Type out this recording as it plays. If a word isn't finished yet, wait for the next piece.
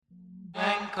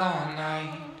Blank all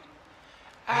night,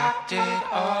 acted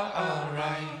all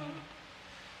alright.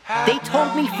 They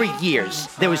told me for years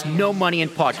there was no money in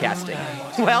podcasting.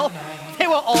 Well, they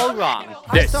were all wrong.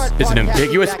 This is an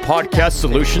Ambiguous Podcast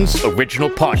Solutions original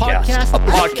podcast. A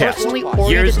podcast,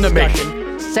 years in the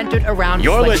making. Centered around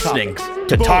You're select listening topics.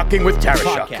 to Talking with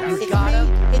Tarashuk,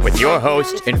 Podcast. with your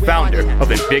host and founder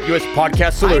of Ambiguous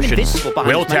Podcast Solutions,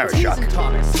 Will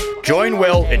Tarashuk. Join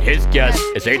Will and his guests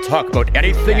as they talk about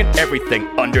anything and everything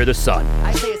under the sun.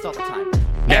 I say this all the time.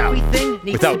 Now, Everything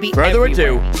needs without to be further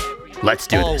everywhere. ado, let's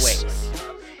do Always. this.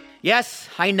 Yes,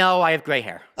 I know I have gray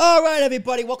hair. All right,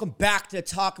 everybody, welcome back to the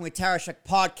Talking with Tarashuk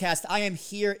podcast. I am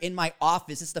here in my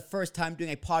office. This is the first time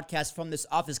doing a podcast from this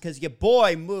office because your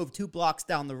boy moved 2 blocks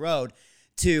down the road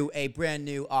to a brand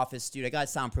new office studio. I got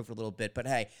soundproof a little bit, but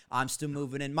hey, I'm still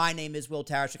moving in. My name is Will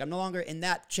Tarashuk. I'm no longer in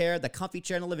that chair, the comfy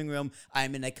chair in the living room.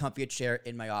 I'm in a comfier chair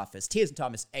in my office. T as in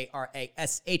Thomas,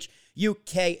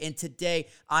 A-R-A-S-H-U-K. And today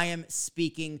I am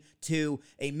speaking to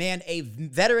a man, a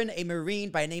veteran, a Marine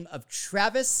by the name of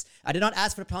Travis. I did not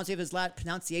ask for the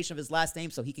pronunciation of his last name,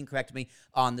 so he can correct me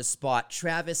on the spot.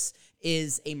 Travis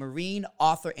is a Marine,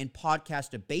 author, and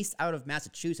podcaster based out of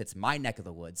Massachusetts, my neck of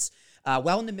the woods.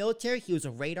 While in the military, he was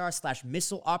a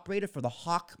radar/missile operator for the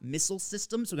Hawk missile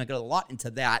system. So we're going to get a lot into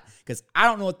that because I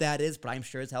don't know what that is, but I'm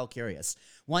sure as hell curious.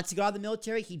 Once he got out of the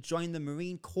military, he joined the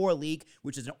Marine Corps League,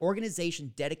 which is an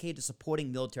organization dedicated to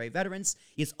supporting military veterans.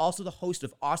 He is also the host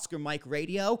of Oscar Mike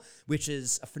Radio, which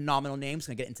is a phenomenal name.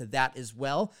 So I'm going to get into that as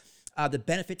well. The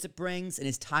benefits it brings and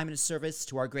his time and his service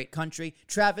to our great country.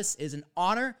 Travis, it is an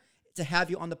honor to have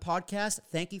you on the podcast.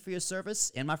 Thank you for your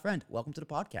service. And my friend, welcome to the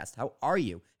podcast. How are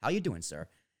you? How are you doing, sir?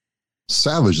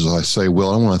 Savage, as I say. Will,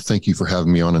 I want to thank you for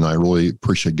having me on, and I really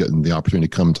appreciate getting the opportunity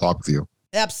to come and talk with you.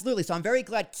 Absolutely. So I'm very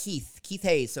glad Keith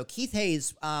Hayes. So Keith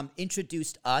Hayes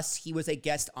introduced us. He was a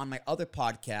guest on my other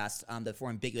podcast, the For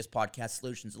Ambiguous Podcast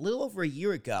Solutions, a little over a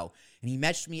year ago. And he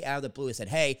messaged me out of the blue and said,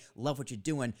 hey, love what you're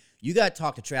doing. You got to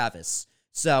talk to Travis.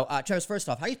 So Travis, first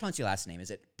off, how do you pronounce your last name? Is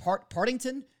it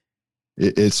Partington?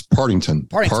 It's Partington.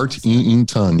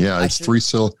 Partington. Yeah, it's 3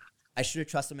 syllables. I should have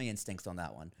trusted my instincts on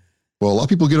that one. Well, a lot of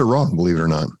people get it wrong, believe it or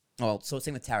not. Oh, so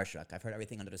same with Tarashuk. I've heard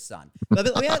everything under the sun.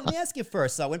 But let me ask you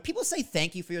first. So when people say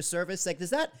thank you for your service, like,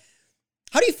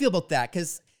 how do you feel about that?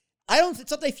 Because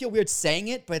it's not that I feel weird saying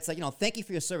it, but it's like, thank you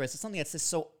for your service. It's something that's just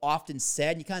so often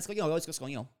said. And you kind of go, always just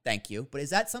go, thank you. But is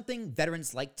that something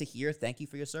veterans like to hear? Thank you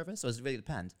for your service? Or does it really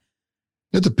depend?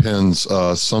 It depends.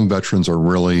 Some veterans are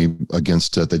really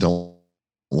against it. They don't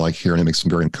like hearing it. Makes them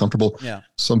very uncomfortable. Yeah.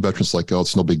 Some veterans like, oh,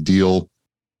 it's no big deal.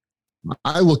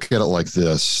 I look at it like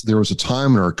this. There was a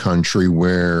time in our country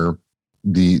where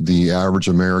the average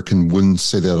American wouldn't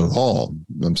say that at all.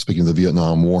 I'm speaking of the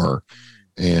Vietnam War.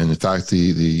 And in fact,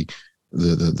 the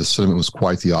sentiment was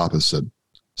quite the opposite.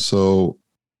 So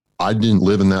I didn't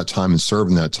live in that time and serve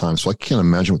in that time. So I can't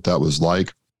imagine what that was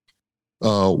like.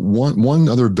 One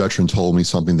other veteran told me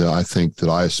something that I think that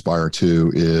I aspire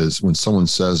to is when someone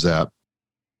says that,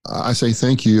 I say,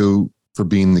 thank you for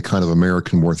being the kind of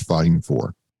American worth fighting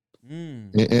for.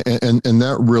 And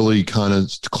that really kind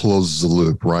of closes the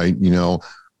loop, right?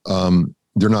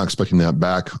 They're not expecting that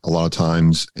back a lot of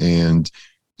times. And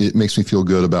it makes me feel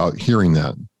good about hearing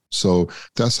that. So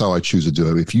that's how I choose to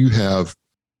do it. If you have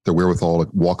the wherewithal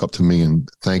to walk up to me and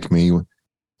thank me,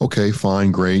 okay,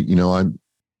 fine, great.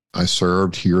 I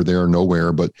served here, there,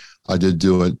 nowhere, but I did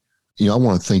do it. I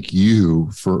want to thank you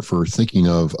for thinking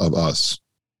of us.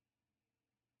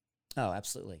 Oh,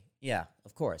 absolutely. Yeah,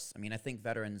 of course. I mean, I think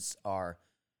veterans are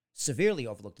severely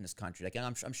overlooked in this country. Like,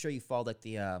 I'm sure you followed like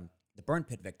the burn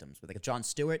pit victims with like John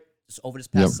Stewart just over this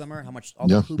past summer. How much all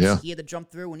the hoops he had to jump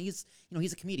through, and he's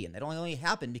a comedian. That only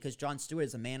happened because John Stewart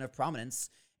is a man of prominence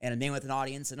and a man with an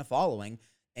audience and a following,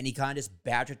 and he kind of just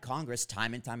badgered Congress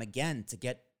time and time again to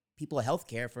get people health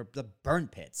care for the burn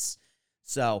pits.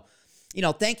 So,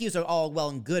 thank yous are all well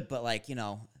and good, but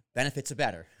benefits are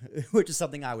better, which is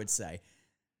something I would say.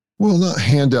 Well, not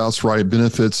handouts, right?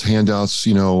 Benefits, handouts,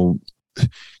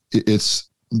 let's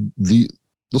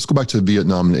go back to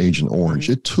Vietnam and Agent Orange.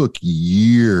 Mm-hmm. It took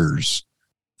years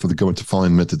for the government to finally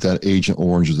admit that Agent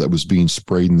Orange that was being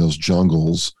sprayed in those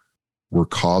jungles were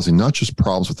causing not just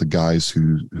problems with the guys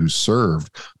who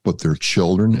served, but their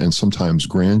children and sometimes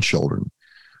grandchildren.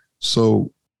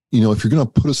 So, if you're going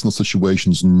to put us in those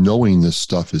situations knowing this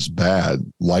stuff is bad,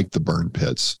 like the burn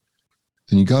pits,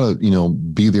 then you got to,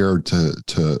 be there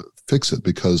to fix it,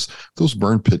 because those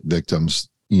burn pit victims,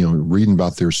 reading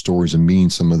about their stories and meeting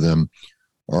some of them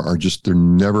are just, they're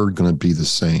never going to be the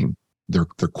same. Their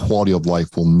quality of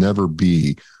life will never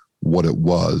be what it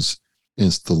was. And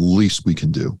it's the least we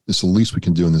can do. It's the least we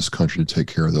can do in this country to take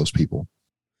care of those people.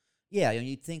 Yeah,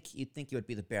 you'd think it would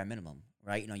be the bare minimum,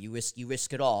 right? You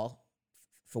risk it all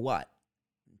for what?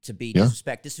 To be Yeah.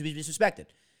 disrespected.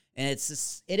 And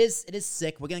it is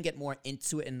sick. We're gonna get more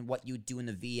into it and what you do in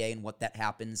the VA and what that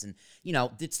happens. And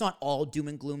it's not all doom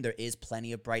and gloom. There is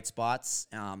plenty of bright spots.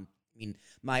 I mean,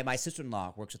 my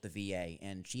sister-in-law works at the VA,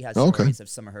 and she has Okay. stories of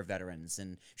some of her veterans,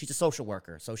 and she's a social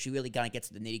worker, so she really kind of gets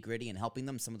to the nitty-gritty and helping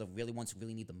them. Some of the really ones who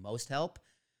really need the most help.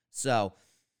 So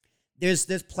there's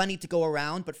plenty to go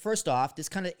around. But first off,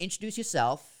 just kind of introduce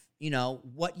yourself.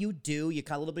 What you do. You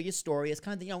kind of a little bit of your story. It's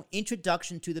kind of the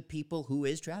introduction to the people who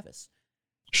is Travis.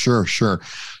 Sure.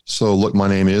 So look, my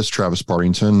name is Travis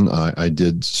Partington. I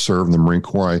did serve in the Marine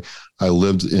Corps. I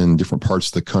lived in different parts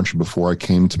of the country before I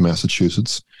came to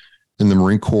Massachusetts. In the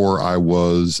Marine Corps, I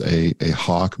was a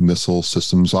Hawk missile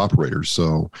systems operator.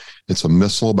 So it's a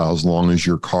missile about as long as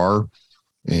your car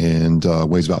and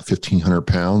weighs about 1,500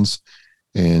 pounds.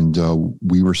 And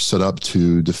we were set up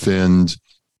to defend,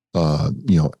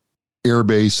 air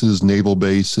bases, naval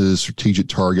bases, strategic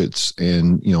targets,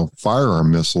 and,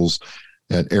 firearm missiles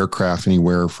at aircraft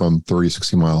anywhere from 30,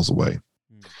 60 miles away.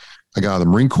 I got out of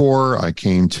the Marine Corps. I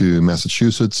came to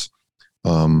Massachusetts.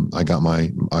 I got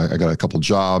a couple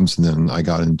jobs, and then I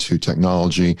got into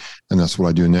technology, and that's what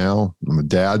I do now. I'm a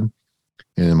dad,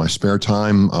 and in my spare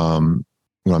time,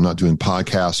 when I'm not doing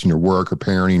podcasting or work or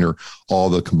parenting or all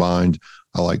the combined,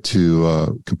 I like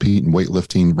to compete in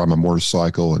weightlifting, ride my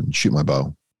motorcycle, and shoot my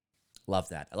bow. Love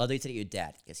that. I love that you said you're a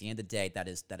dad, because at the end of the day, that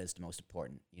is the most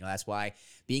important. That's why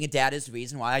being a dad is the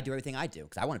reason why I do everything I do,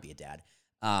 because I want to be a dad.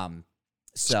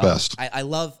 So best. I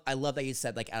love that you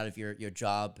said, like, out of your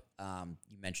job,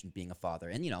 you mentioned being a father,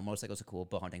 and motorcycles are cool,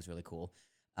 bow hunting's really cool.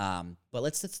 But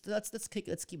let's keep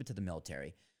it to the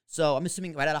military. So I'm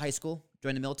assuming right out of high school,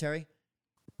 joined the military.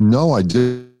 No, I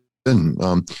didn't.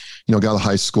 Got out of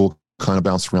high school, kind of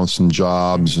bounced around some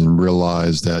jobs, and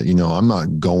realized that I'm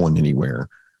not going anywhere.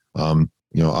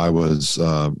 I was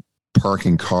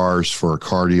parking cars for a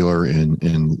car dealer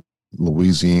in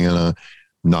Louisiana,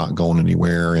 not going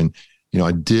anywhere. And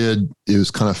it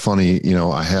was kind of funny.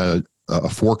 I had a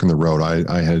fork in the road.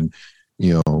 I had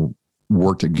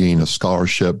worked at getting a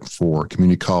scholarship for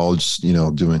community college,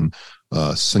 doing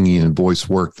singing and voice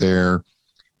work there.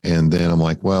 And then I'm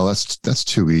like, well, that's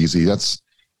too easy. That's,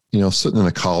 sitting in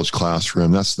a college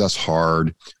classroom. That's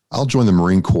hard. I'll join the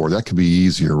Marine Corps. That could be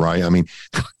easier, right? I mean,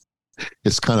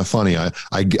 it's kind of funny.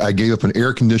 I gave up an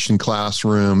air-conditioned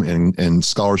classroom and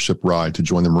scholarship ride to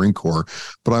join the Marine Corps,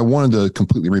 but I wanted to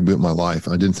completely reboot my life.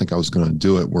 I didn't think I was going to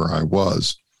do it where I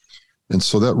was. And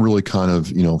so that really kind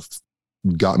of,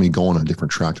 got me going on a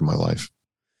different track in my life.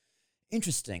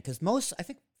 Interesting, because I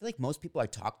feel like most people I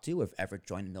talk to have ever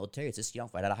joined the military. It's just,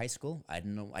 right out of high school. I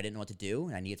didn't know what to do,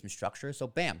 and I needed some structure. So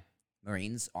bam,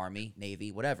 Marines, Army,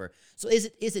 Navy, whatever. So is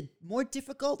it more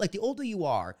difficult? Like, the older you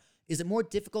are, is it more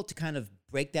difficult to kind of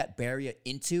break that barrier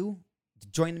to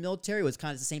join the military? Or it's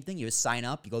kind of the same thing. You just sign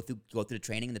up, you go through the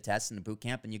training and the tests and the boot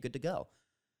camp, and you're good to go.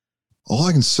 All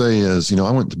I can say is,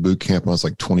 I went to boot camp when I was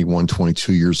like 21,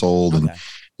 22 years old. Okay.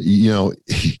 And,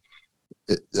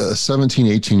 a 17,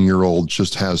 18-year-old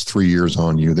just has 3 years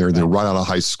on you. They're right out of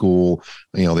high school.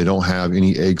 They don't have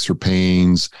any aches or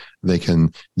pains. You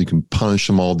can punish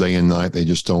them all day and night. They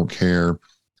just don't care.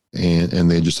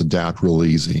 And they just adapt real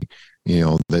easy.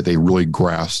 That they really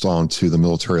grasped onto the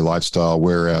military lifestyle.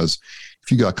 Whereas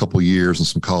if you got a couple of years and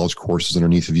some college courses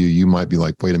underneath of you, you might be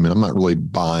like, wait a minute, I'm not really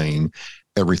buying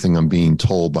everything I'm being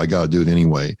told, but I got to do it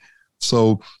anyway.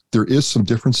 So there is some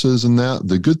differences in that.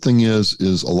 The good thing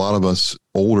is a lot of us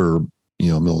older,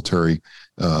 military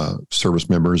service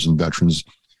members and veterans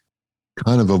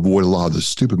kind of avoid a lot of the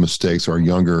stupid mistakes our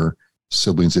younger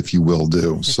siblings, if you will,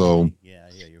 do. So,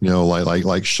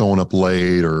 like showing up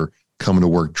late or coming to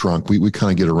work drunk, we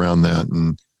kind of get around that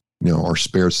and, are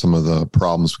spared some of the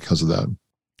problems because of that.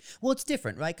 Well, it's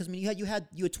different, right? Because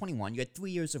you were 21, you had 3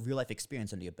 years of real life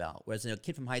experience under your belt, whereas a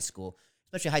kid from high school,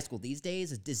 especially high school these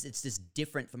days, it's just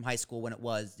different from high school when it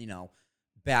was,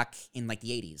 back in like the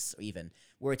 80s or even,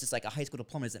 where it's just like a high school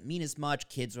diploma doesn't mean as much.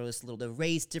 Kids are just a little bit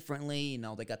raised differently.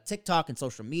 They got TikTok and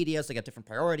social media, so they got different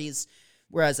priorities.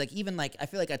 Whereas I feel like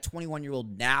a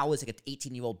 21-year-old now is like an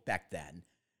 18-year-old back then,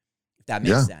 if that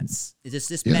makes sense. It's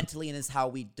just mentally, and it's how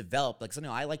we develop. Like, so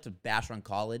I like to bash on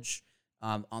college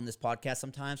on this podcast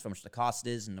sometimes, for how much the cost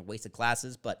is and the wasted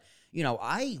classes. But,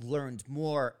 I learned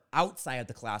more outside of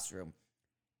the classroom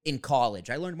in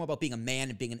college. I learned more about being a man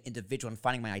and being an individual and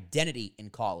finding my identity in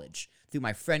college through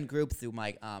my friend group, through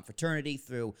my fraternity,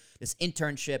 through this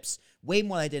internships, way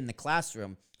more than I did in the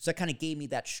classroom. So that kind of gave me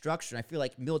that structure. And I feel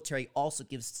like military also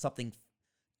gives something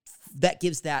that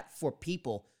gives that for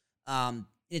people.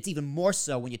 it's even more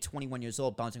so when you're 21 years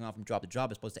old, bouncing off from job to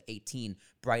job, as opposed to 18,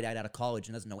 bright-eyed out of college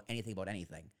and doesn't know anything about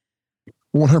anything.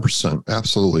 100%.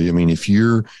 Absolutely. I mean, if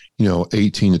you're,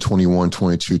 18 to 21,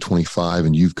 22, 25,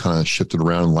 and you've kind of shifted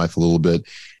around in life a little bit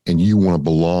and you want to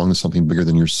belong to something bigger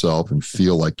than yourself and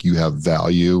feel like you have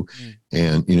value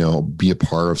and, be a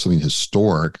part of something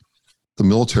historic, the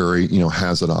military,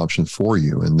 has that option for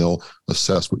you, and they'll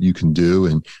assess what you can do,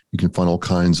 and you can find all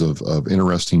kinds of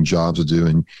interesting jobs to do.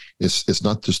 And it's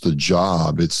not just a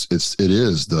job; it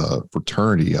is the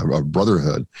fraternity of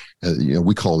brotherhood.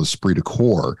 We call it esprit de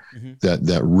corps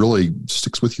that really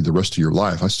sticks with you the rest of your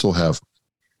life. I still have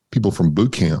people from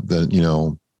boot camp that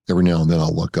every now and then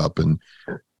I'll look up, and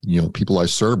people I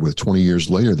served with 20 years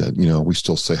later that we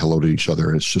still say hello to each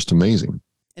other. It's just amazing.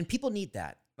 And people need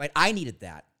that, right? I needed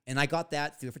that. And I got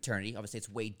that through a fraternity. Obviously, it's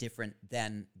way different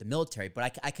than the military,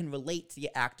 but I can relate to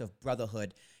the act of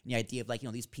brotherhood and the idea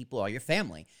of these people are your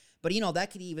family. But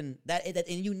that could even and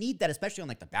you need that, especially on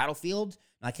the battlefield.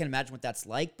 And I can't imagine what that's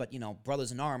like. But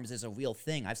brothers in arms is a real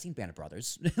thing. I've seen Band of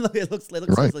Brothers. it looks as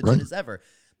legit as ever.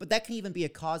 But that can even be a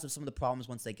cause of some of the problems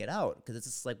once they get out, because it's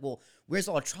just well, where's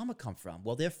all the trauma come from?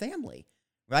 Well, they're family,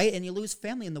 right? And you lose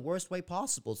family in the worst way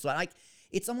possible. So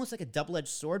it's almost like a double-edged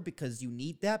sword, because you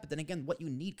need that, but then again, what you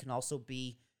need can also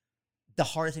be the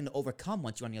hardest thing to overcome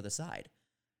once you're on the other side.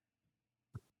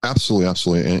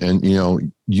 Absolutely. And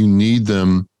you need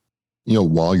them,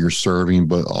 while you're serving,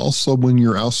 but also when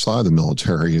you're outside the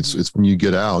military. It's when you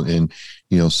get out and,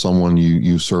 someone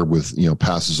you serve with,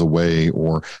 passes away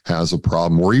or has a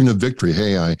problem, or even a victory.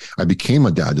 Hey, I became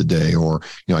a dad today, or,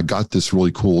 I got this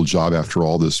really cool job after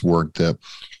all this work, that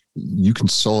you can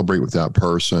celebrate with that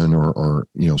person or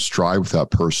strive with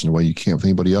that person the way you can't with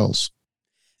anybody else.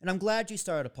 And I'm glad you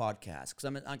started a podcast, because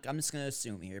I'm just going to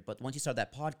assume here, but once you start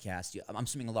that podcast, I'm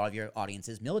assuming a lot of your audience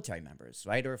is military members,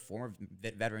 right? Or former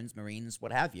veterans, Marines,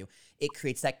 what have you. It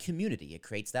creates that community. It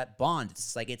creates that bond.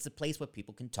 It's it's a place where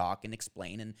people can talk and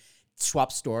explain and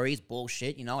swap stories,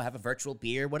 bullshit, have a virtual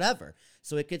beer, whatever.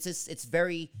 So it's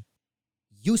very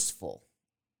useful.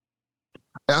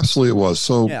 Absolutely it was.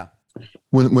 So yeah.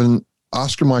 When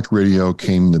Oscar Mike Radio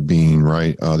came to being,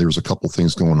 right, there was a couple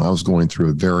things going on. I was going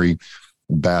through a very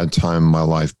bad time in my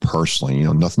life personally,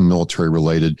 nothing military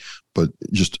related, but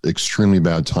just extremely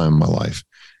bad time in my life.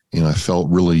 And I felt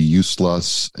really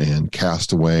useless and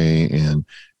cast away and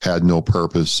had no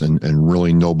purpose and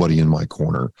really nobody in my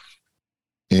corner.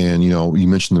 And, you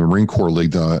mentioned the Marine Corps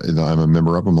League that I'm a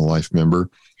member of. I'm a life member.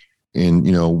 And,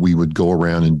 we would go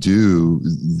around and do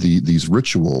these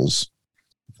rituals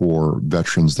for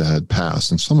veterans that had passed.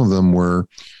 And some of them were,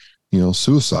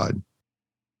 suicide.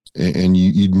 And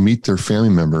you'd meet their family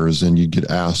members and you'd get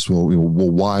asked, well,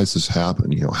 why has this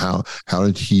happened? How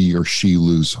did he or she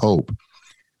lose hope?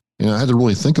 And I had to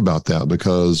really think about that,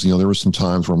 because, there were some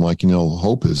times where I'm like,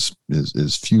 hope is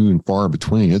few and far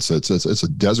between. It's a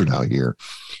desert out here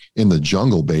in the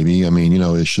jungle, baby. I mean,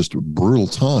 it's just a brutal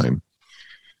time.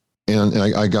 And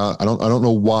I don't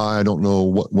know why, I don't know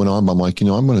what went on, but I'm like,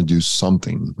 I'm going to do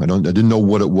something. I didn't know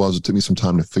what it was. It took me some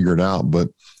time to figure it out, but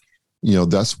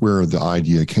that's where the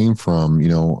idea came from.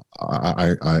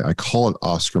 I call it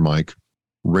Oscar Mike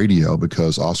Radio,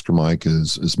 because Oscar Mike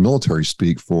is military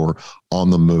speak for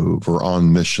on the move or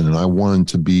on mission. And I wanted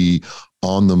to be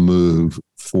on the move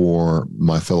for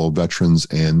my fellow veterans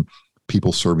and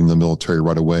people serving the military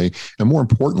right away. And more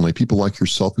importantly, people like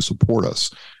yourself who support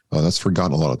us. That's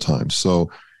forgotten a lot of times.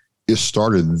 So it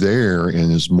started there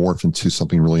and is morphed into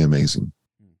something really amazing.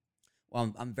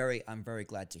 Well, I'm very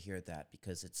glad to hear that,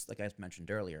 because it's like I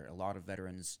mentioned earlier, a lot of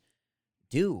veterans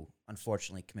do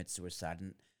unfortunately commit suicide,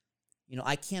 and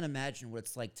I can't imagine what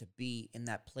it's like to be in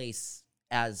that place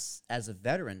as a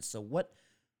veteran. So what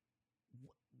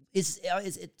is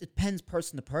it depends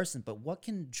person to person, but what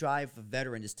can drive a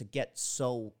veteran is to get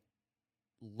so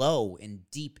low and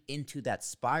deep into that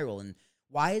spiral, and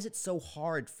why is it so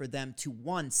hard for them to,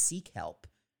 one, seek help,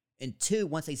 and two,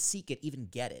 once they seek it, even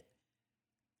get it?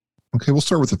 Okay, we'll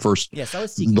start with the first. Yes, I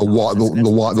was seeking the why.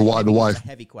 The why. That's a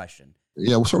heavy question.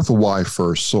 Yeah, we'll start with the why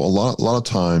first. So a lot of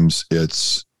times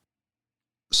it's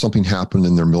something happened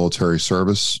in their military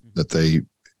service that they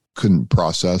couldn't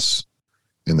process,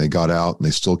 and they got out and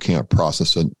they still can't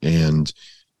process it, and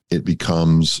it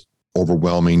becomes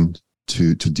overwhelming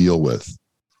to deal with.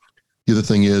 The other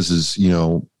thing is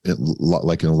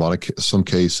like in some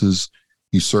cases,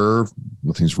 you serve,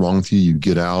 nothing's wrong with you, you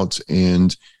get out,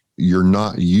 and you're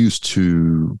not used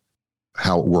to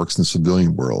how it works in the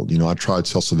civilian world. I try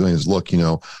to tell civilians, look,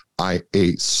 I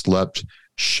ate, slept,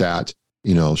 shat,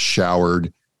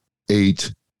 showered,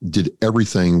 ate, did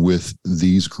everything with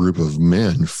these group of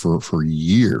men for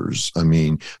years. I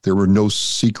mean, there were no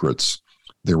secrets.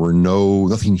 There were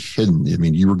nothing hidden. I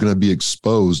mean, you were going to be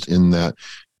exposed in that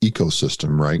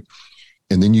ecosystem, right?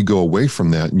 And then you go away from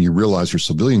that and you realize your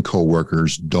civilian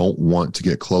coworkers don't want to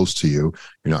get close to you.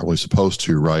 You're not really supposed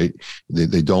to, right?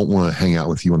 They don't want to hang out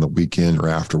with you on the weekend or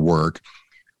after work.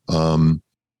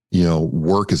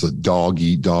 Work is a dog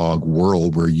eat dog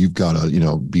world where you've got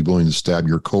to, be willing to stab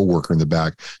your coworker in the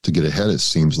back to get ahead. It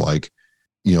seems like,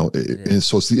 and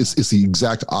so it's the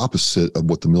exact opposite of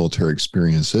what the military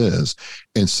experience is.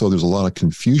 And so there's a lot of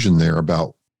confusion there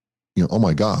about, oh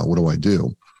my God, what do I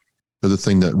do? The other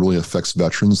thing that really affects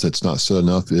veterans that's not said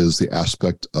enough is the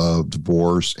aspect of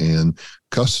divorce and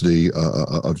custody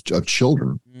of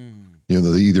children. They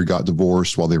either got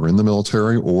divorced while they were in the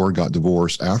military or got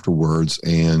divorced afterwards.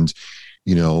 And,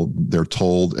 they're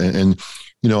told, and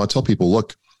I tell people,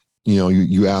 look,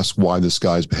 you ask why this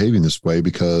guy's behaving this way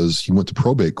because he went to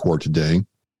probate court today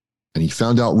and he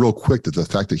found out real quick that the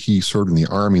fact that he served in the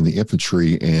Army and the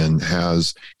infantry and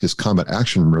has his combat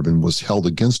action ribbon was held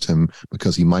against him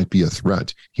because he might be a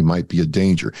threat. He might be a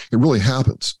danger. It really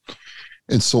happens.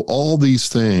 And so all these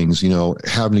things,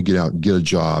 having to get out and get a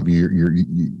job,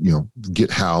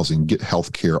 get housing, get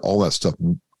health care, all that stuff,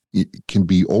 it can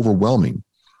be overwhelming.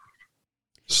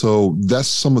 So that's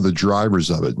some of the drivers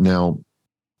of it. Now,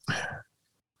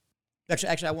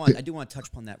 Actually, I do want to touch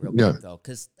upon that real quick though,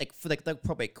 because for the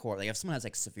probate court, if someone has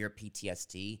severe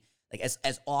PTSD,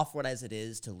 as awful as it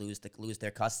is to lose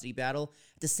their custody battle,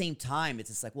 at the same time, it's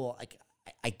just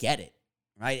I get it,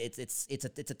 right? It's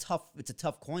a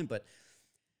tough coin, but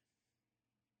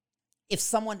if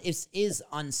someone is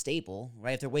unstable,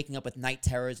 right? If they're waking up with night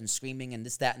terrors and screaming and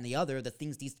this, that, and the other, the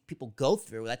things these people go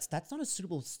through, that's not a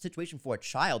suitable situation for a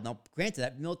child. Now, granted,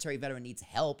 that military veteran needs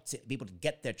help to be able to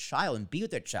get their child and be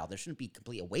with their child. They shouldn't be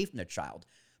completely away from their child.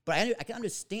 But I can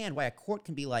understand why a court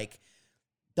can be like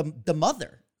the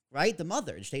mother, right? The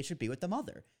mother. They should be with the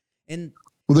mother. And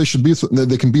well, they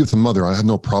can be with the mother. I have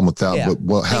no problem with that. Yeah. But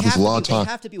what happens a lot of times,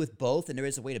 they have to be with both, and there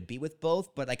is a way to be with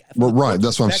both. But right,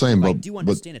 that's what I'm saying. But I do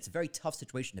understand it's a very tough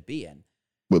situation to be in.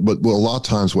 But a lot of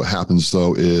times, what happens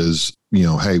though is,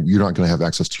 hey, you're not going to have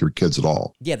access to your kids at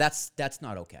all. Yeah, that's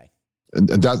not okay. And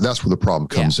that's where the problem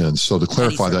comes in. So to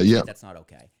clarify that, that's not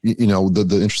okay. The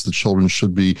interest of the children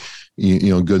should be,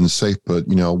 good and safe. But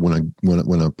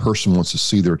when a person wants to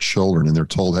see their children and they're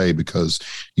told, hey, because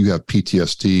you have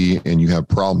PTSD and you have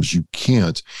problems, you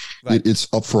can't. Right. It's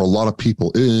up for a lot of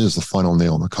people. It is the final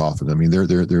nail in the coffin. I mean,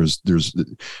 there's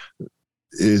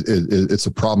it's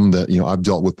a problem that I've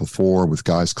dealt with before with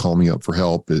guys calling me up for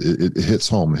help. It hits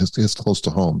home. It hits close to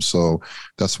home. So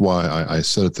that's why I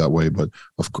said it that way. But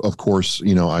of course,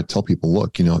 I tell people,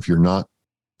 look, if you're not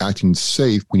acting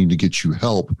safe, we need to get you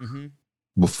help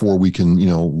before we can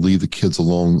leave the kids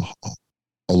alone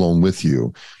with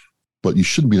you. But you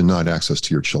shouldn't be denied access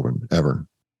to your children ever.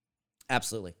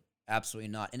 Absolutely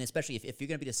not. And especially if you're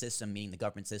going to be the system, meaning the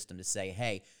government system, to say,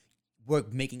 hey, we're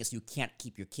making it so you can't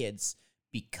keep your kids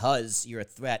because you're a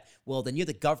threat, well, then you're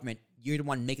the government. You're the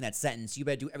one making that sentence. You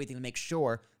better do everything to make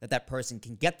sure that person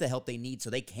can get the help they need so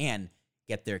they can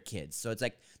get their kids. So it's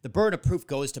like the burden of proof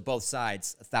goes to both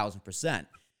sides 1,000%.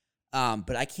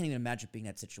 But I can't even imagine being in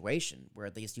that situation where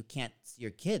at least you can't see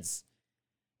your kids.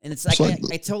 And it's like,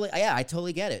 I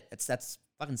totally get it. That's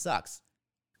fucking sucks.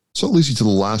 So it leads you to the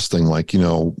last thing,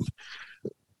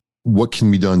 what can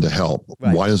be done to help?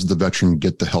 Right. Why doesn't the veteran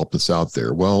get the help that's out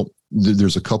there? Well,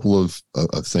 there's a couple of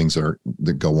things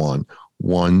that go on.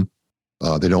 One,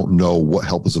 they don't know what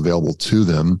help is available to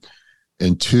them.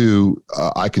 And two,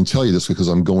 I can tell you this because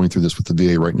I'm going through this with the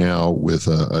VA right now with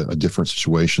a different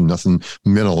situation, nothing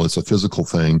mental, it's a physical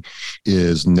thing,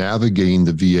 is navigating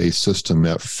the VA system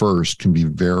at first can be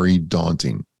very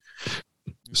daunting.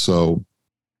 So,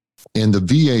 and the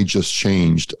VA just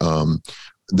changed.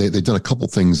 They've done a couple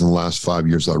things in the last 5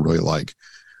 years that I really like.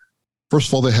 First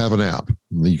of all, they have an app.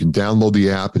 You can download the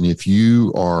app, and if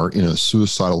you are in a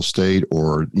suicidal state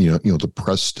or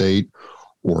depressed state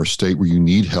or a state where you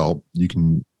need help, you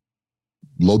can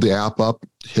load the app up,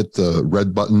 hit the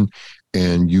red button,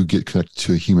 and you get connected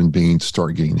to a human being to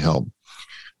start getting help.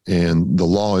 And the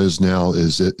law is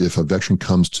that if a veteran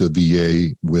comes to a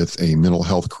VA with a mental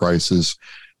health crisis,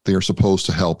 they are supposed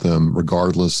to help them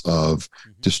regardless of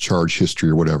discharge history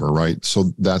or whatever, right?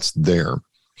 So that's there.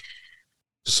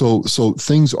 So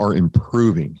things are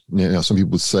improving. Now, some people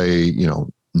would say,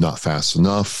 not fast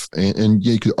enough, and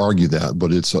you could argue that,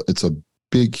 but it's a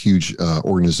big, huge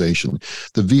organization.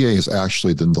 The VA is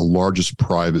actually the largest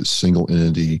private single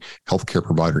entity healthcare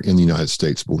provider in the United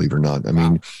States, believe it or not. I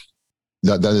mean,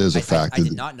 that is a fact. I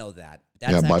did not know that.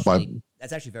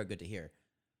 That's actually very good to hear.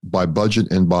 By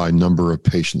budget and by number of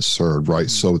patients served, right?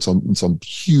 So it's a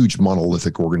huge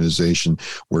monolithic organization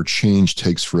where change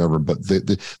takes forever, but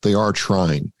they are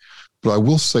trying. But I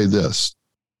will say this,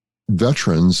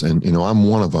 veterans, and I'm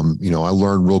one of them, I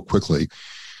learned real quickly,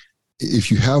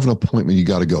 if you have an appointment, you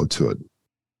got to go to it.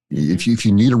 If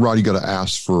you need a ride, you got to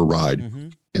ask for a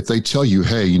ride. If they tell you,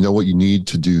 hey, you know what, you need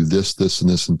to do this, this, and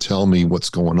this, and tell me what's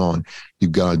going on,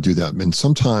 you've got to do that. And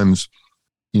sometimes,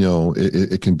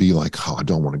 it can be like, oh, I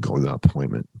don't want to go to that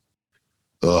appointment.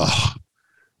 Ugh.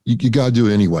 You got to do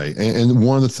it anyway. And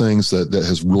one of the things that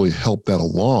has really helped that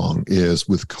along is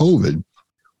with COVID,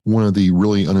 one of the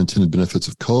really unintended benefits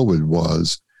of COVID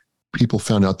was people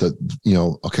found out that,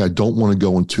 okay, I don't want to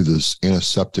go into this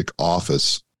antiseptic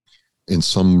office in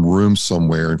some room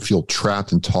somewhere and feel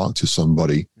trapped and talk to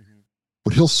somebody.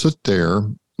 But he'll sit there,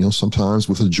 sometimes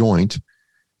with a joint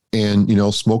and,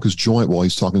 smoke his joint while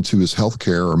he's talking to his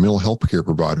healthcare or mental health care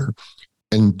provider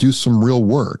and do some real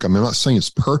work. I mean, I'm not saying it's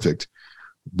perfect,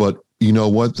 but you know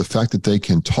what? The fact that they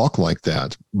can talk like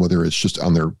that, whether it's just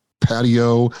on their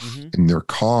patio, in their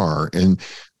car, and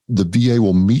the VA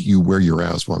will meet you where you're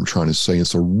at, is what I'm trying to say.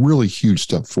 It's a really huge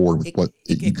step forward with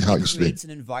how it creates an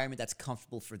environment that's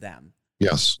comfortable for them.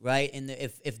 Yes. Right? And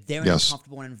if they're in a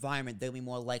comfortable environment, they'll be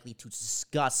more likely to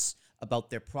discuss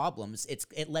about their problems.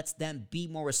 It lets them be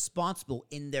more responsible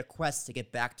in their quest to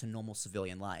get back to normal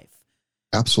civilian life.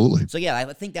 Absolutely. So yeah,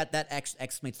 I think that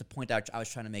explains the point I was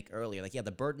trying to make earlier. Like, yeah,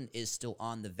 the burden is still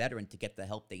on the veteran to get the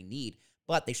help they need,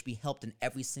 but they should be helped in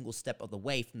every single step of the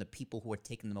way from the people who are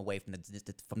taking them away from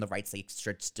the rights they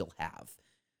should still have.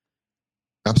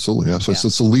 Absolutely. So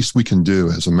it's the least we can do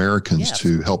as Americans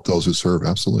to help those who serve.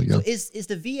 Absolutely. Yeah. So is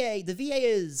the VA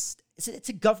it's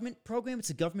a government program? It's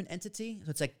a government entity?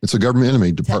 So it's a government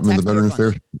entity, Department of Veteran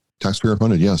Affairs, taxpayer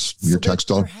funded. Yes. So your tax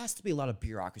dollar. There has to be a lot of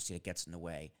bureaucracy that gets in the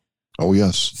way. Oh,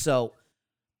 yes. So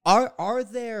are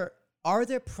there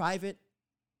private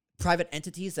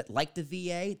entities that, like the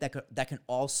VA, that can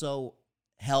also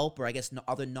help, or I guess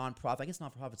other nonprofit? I guess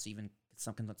nonprofits even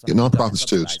something. Nonprofits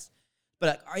too.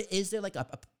 But is there like a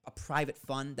private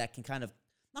fund that can kind of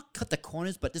not cut the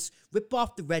corners, but just rip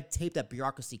off the red tape that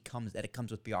it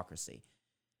comes with bureaucracy?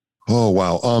 Oh,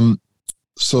 wow.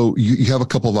 So you have a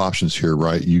couple of options here,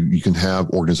 right? You can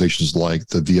have organizations like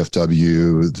the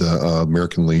VFW, the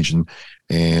American Legion,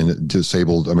 and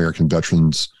Disabled American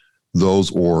Veterans. Those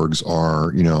orgs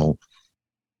are,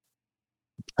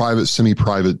 private,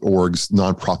 semi-private orgs,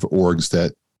 nonprofit orgs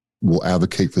that will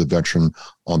advocate for the veteran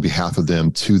on behalf of them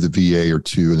to the VA or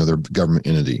to another government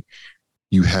entity.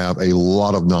 You have a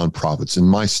lot of nonprofits. In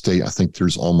my state, I think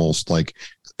there's almost like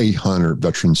 800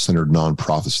 veteran-centered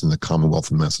nonprofits in the Commonwealth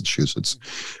of Massachusetts.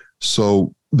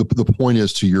 So the point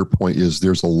is, to your point, is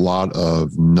there's a lot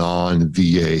of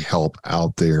non-VA help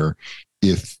out there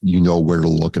if you know where to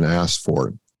look and ask for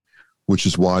it, which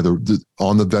is why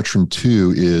on the veteran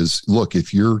too is, look,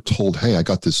 if you're told, hey, I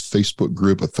got this Facebook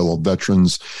group of fellow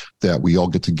veterans that we all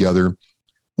get together,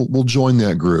 we'll join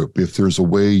that group. If there's a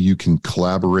way you can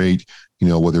collaborate,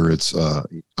 whether it's,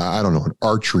 I don't know, an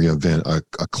archery event, a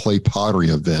clay pottery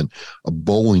event, a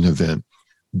bowling event,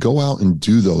 go out and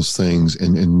do those things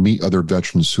and meet other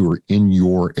veterans who are in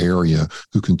your area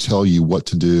who can tell you what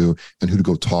to do and who to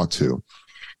go talk to.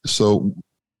 So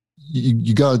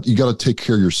you got to take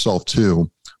care of yourself too.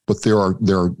 But there are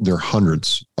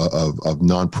hundreds of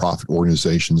nonprofit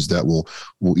organizations that will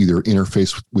either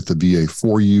interface with the VA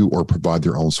for you or provide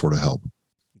their own sort of help.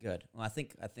 Good. Well, I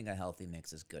think a healthy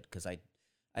mix is good, because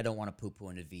I don't want to poo-poo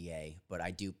into VA, but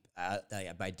I do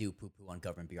poo-poo on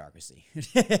government bureaucracy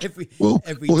every day of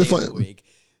the week.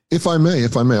 If I may,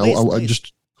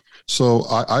 please.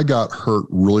 I got hurt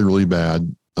really, really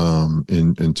bad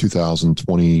in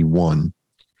 2021.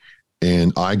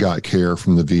 And I got care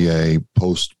from the VA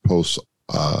post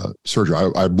surgery.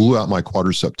 I blew out my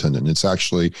quadricep tendon. It's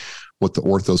actually what the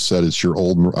ortho said is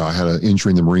I had an injury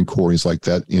in the Marine Corps. He's like,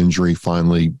 that injury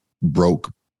finally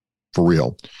broke for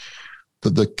real.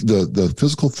 The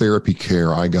physical therapy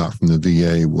care I got from the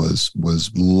VA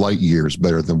was light years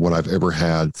better than what I've ever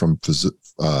had from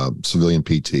civilian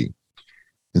PT.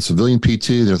 In civilian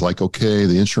PT, they're like, okay,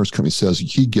 the insurance company says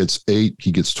he gets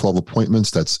 12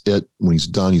 appointments. That's it. When he's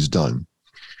done, he's done.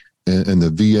 And the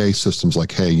VA system's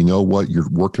like, hey, you know what? You're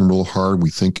working real hard. We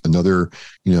think another,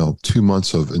 2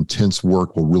 months of intense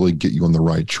work will really get you on the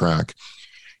right track.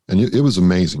 And it was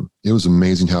amazing. It was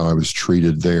amazing how I was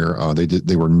treated there.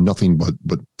 They were nothing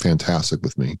but fantastic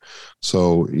with me.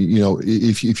 So,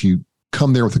 if you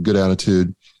come there with a good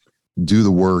attitude, do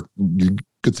the work,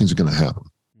 good things are going to happen.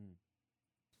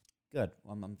 Good.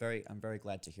 I'm very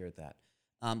glad to hear that.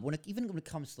 When it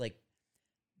comes to like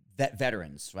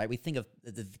veterans, right? We think of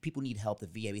the people who need help, the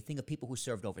VA. We think of people who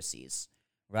served overseas,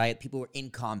 right? People who were in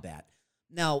combat.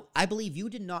 Now, I believe you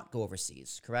did not go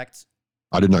overseas, correct?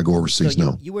 I did not go overseas, So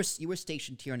no. you were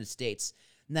stationed here in the States.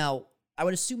 Now, I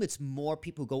would assume it's more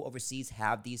people who go overseas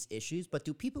have these issues, but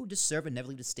do people who just serve and never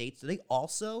leave the States, do they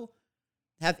also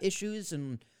have issues?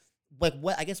 And like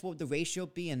what would the ratio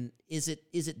be? And is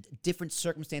it different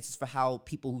circumstances for how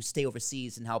people who stay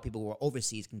overseas and how people who are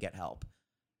overseas can get help?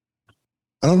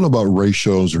 I don't know about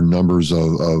ratios or numbers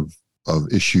of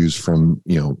issues from,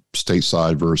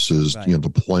 stateside versus, Right.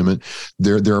 deployment.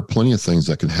 There are plenty of things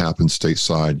that can happen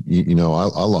stateside.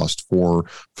 I lost 4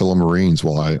 fellow Marines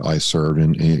while I served,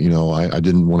 and I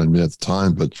didn't want to admit at the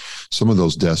time, but some of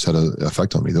those deaths had an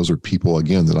effect on me. Those are people,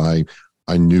 again, that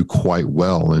I knew quite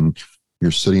well. And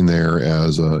you're sitting there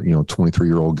as a,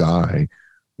 23-year-old guy,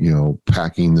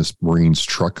 packing this Marine's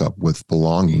truck up with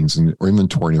belongings and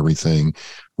inventory and everything,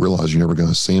 realize you're never going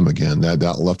to see him again.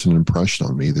 That left an impression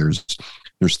on me. There's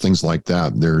things like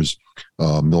that. There's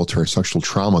military sexual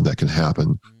trauma that can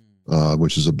happen,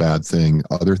 which is a bad thing.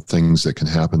 Other things that can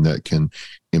happen that can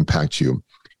impact you.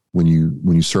 When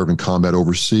you serve in combat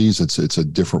overseas, it's a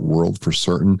different world for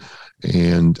certain.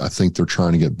 And I think they're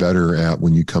trying to get better at,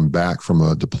 when you come back from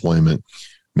a deployment,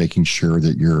 making sure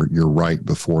that you're right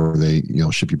before they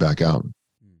ship you back out.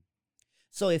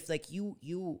 So if like you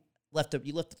left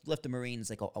the Marines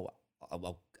like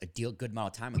a good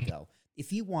amount of time ago,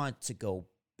 if you want to go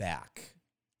back,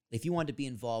 if you wanted to be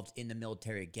involved in the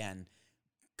military again,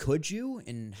 could you,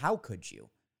 and how could you?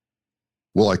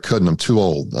 Well, I couldn't. I'm too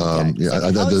old. Okay.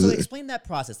 So explain that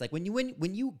process. Like when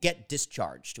you get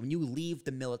discharged, when you leave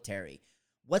the military,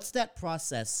 what's that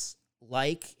process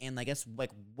like? And I guess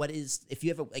like what is, if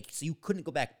you ever so you couldn't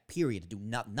go back, period, to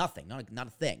do nothing, not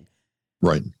a thing.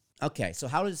 Right. Okay, so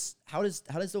how does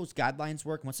those guidelines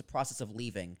work? And what's the process of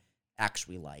leaving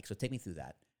actually like? So take me through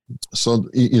that. So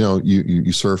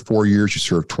you serve 4 years, you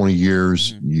serve 20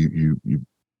 years,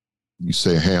 you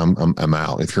say, hey, I'm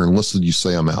out. If you're enlisted, you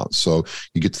say I'm out. So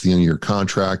you get to the end of your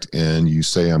contract and you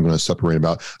say, I'm going to separate.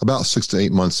 About 6 to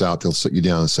 8 months out, they'll sit you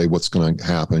down and say, what's going to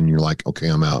happen? And you're like, okay,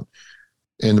 I'm out.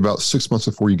 And about 6 months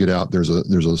before you get out, there's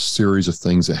a series of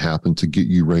things that happen to get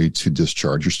you ready to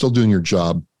discharge. You're still doing your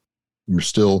job. You're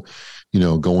still,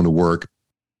 going to work.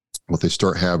 What they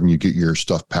start having, you get your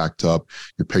stuff packed up,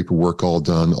 your paperwork all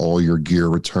done, all your gear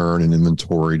returned and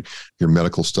inventoried, your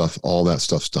medical stuff, all that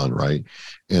stuff's done, right?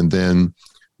 And then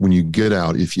when you get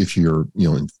out, if you're,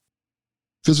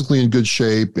 physically in good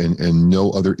shape and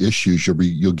no other issues, you'll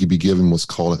be given what's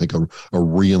called, I think, a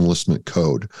re-enlistment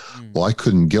code. Well, I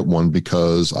couldn't get one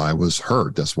because I was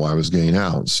hurt. That's why I was getting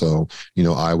out. So,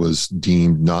 I was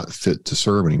deemed not fit to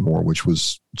serve anymore, which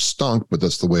was stunk, but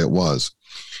that's the way it was.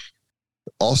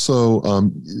 Also,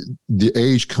 the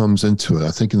age comes into it.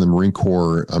 I think in the Marine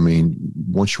Corps,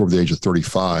 once you're over the age of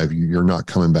 35, you're not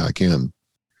coming back in.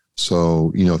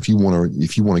 So, if you want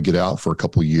to get out for a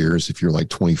couple of years, if you're like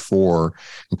 24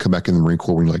 and come back in the Marine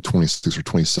Corps when you're like 26 or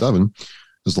 27,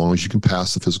 as long as you can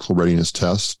pass the physical readiness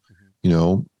test,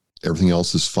 everything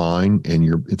else is fine and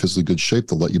you're in physically good shape,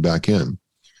 they'll let you back in.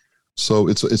 So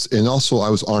and also I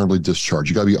was honorably discharged.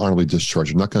 You got to be honorably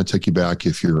discharged. I'm not going to take you back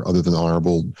if you're other than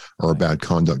honorable or a bad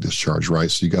conduct discharge, right?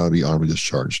 So you got to be honorably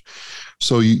discharged.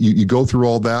 So you go through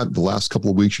all that. The last couple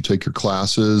of weeks, you take your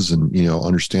classes and,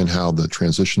 understand how the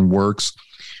transition works.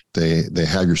 They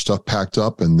have your stuff packed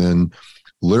up. And then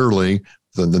literally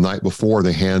the night before,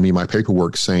 they hand me my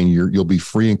paperwork saying you'll be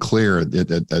free and clear at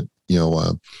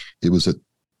it was at,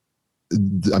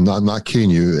 I'm not kidding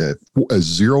you, at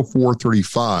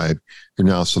 04:35, you're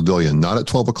now a civilian, not at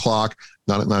 12 o'clock,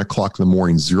 not at 9 o'clock in the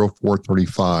morning,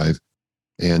 04:35.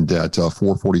 And at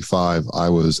 4:45, I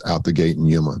was out the gate in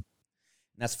Yuma. And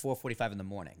that's 4:45 in the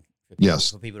morning.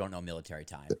 Yes. For people who don't know military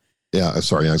time. Yeah,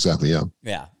 sorry, yeah, exactly, yeah.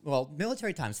 Yeah. Well,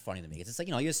 military time is funny to me. It's like,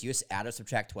 you just add or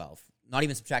subtract 12. Not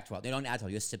even subtract 12. They don't add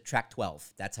 12. You just subtract 12.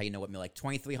 That's how you know what, like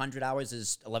 2,300 hours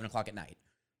is 11 o'clock at night.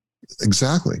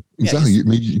 Exactly. Yeah,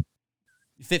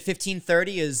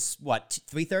 15:30 is what,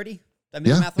 3:30? Did I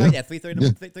make the math right? Yeah,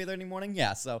 3:30 in the morning.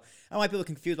 Yeah. So I don't know why people are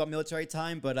confused about military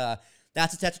time, but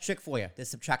that's a trick for you. They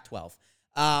subtract 12.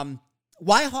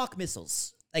 Why Hawk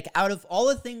missiles? Like, out of all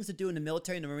the things to do in the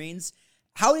military and the Marines,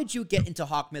 how did you get into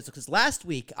Hawk missiles? Because last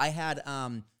week I had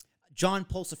John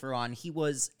Pulsifer on. He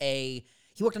worked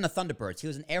on the Thunderbirds. He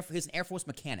was an Air Force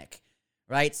mechanic,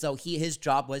 right? So his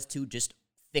job was to just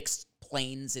fix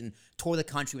planes and tour the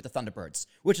country with the Thunderbirds,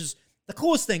 which is the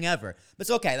coolest thing ever. But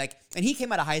it's okay. Like, and he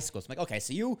came out of high school. So I'm like, okay,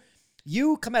 so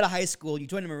you come out of high school, you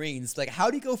join the Marines. Like, how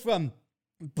do you go from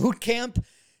boot camp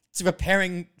to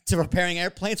repairing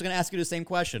airplanes, we're going to ask you the same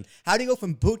question. How do you go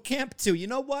from boot camp to, you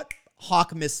know what?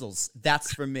 Hawk missiles.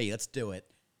 That's for me. Let's do it.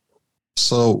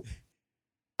 So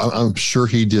I'm sure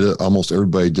he did it. Almost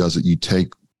everybody does it. You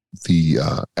take the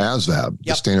ASVAB,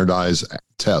 the standardized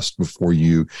test before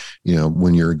you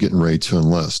when you're getting ready to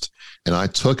enlist. And I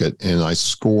took it and I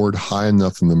scored high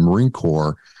enough in the Marine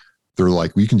Corps. They're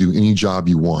like, well, you can do any job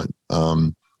you want.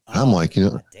 I'm like,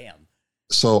 damn.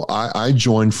 So I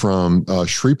joined from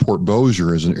Shreveport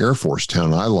Bossier as an Air Force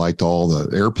town. I liked all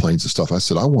the airplanes and stuff. I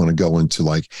said, I want to go into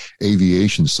like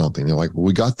aviation something. They're like, well,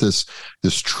 we got this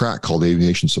track called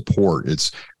aviation support.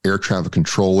 It's air traffic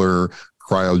controller,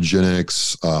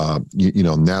 cryogenics,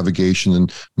 navigation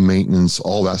and maintenance,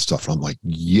 all that stuff. And I'm like,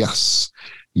 yes.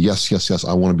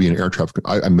 I want to be an air traffic.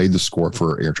 I made the score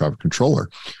for air traffic controller.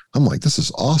 I'm like, this is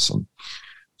awesome.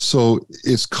 So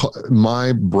it's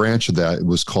my branch of that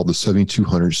was called the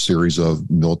 7200 series of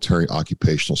military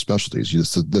occupational specialties.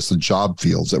 That's the job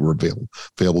fields that were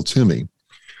available to me.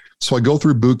 So I go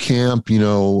through boot camp.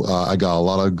 I got a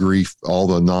lot of grief. All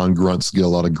the non-grunts get a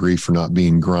lot of grief for not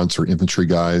being grunts or infantry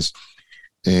guys.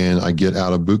 And I get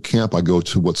out of boot camp. I go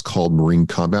to what's called Marine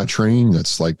combat training.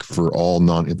 That's like for all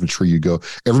non-infantry. You go.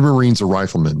 Every Marine's a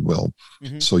rifleman, Will.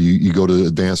 Mm-hmm. So you go to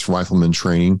advanced rifleman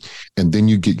training, and then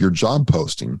you get your job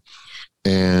posting.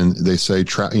 And they say,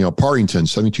 Partington,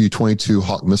 7222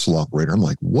 Hawk missile operator. I'm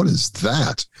like, what is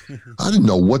that? I didn't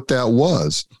know what that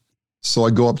was. So I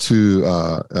go up to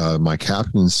my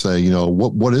captain and say,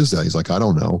 what is that? He's like, I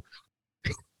don't know.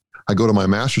 I go to my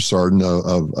master sergeant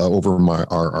of over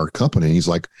our company. He's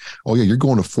like, oh yeah, you're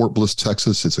going to Fort Bliss,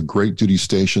 Texas. It's a great duty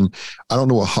station. I don't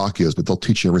know what Hawk is, but they'll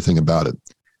teach you everything about it.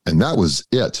 And that was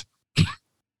it.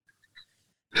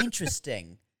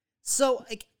 Interesting. So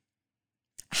like,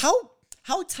 how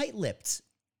tight-lipped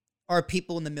are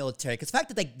people in the military? Because the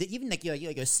fact that even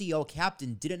your CO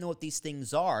captain didn't know what these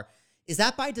things are, is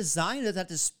that by design? Or is that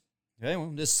just,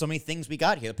 there's so many things we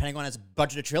got here, depending on its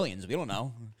budget of trillions. We don't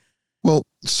know. Well,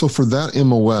 so for that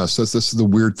MOS, this is the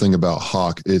weird thing about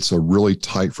Hawk. It's a really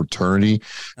tight fraternity.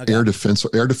 Okay. Air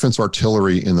defense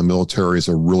artillery in the military is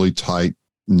a really tight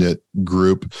knit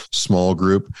group, small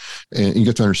group. And you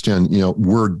have to understand,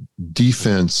 we're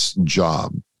defense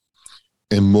job.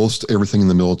 And most everything in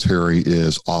the military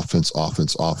is offense.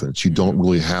 You don't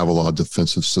really have a lot of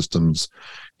defensive systems,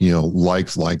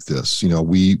 like this.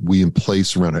 We in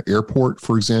place around an airport,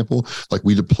 for example, like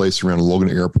we did place around Logan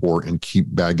Airport and keep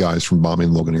bad guys from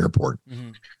bombing Logan Airport,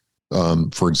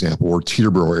 for example, or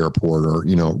Teterboro Airport, or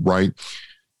right.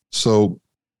 So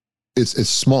it's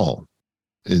small.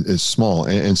 It's small,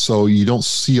 and so you don't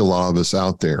see a lot of us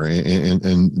out there,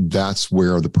 and that's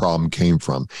where the problem came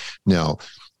from. Now,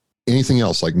 anything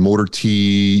else like motor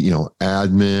T,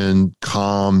 admin,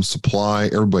 comm, supply,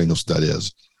 everybody knows what that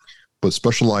is. But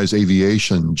specialized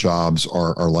aviation jobs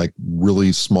are like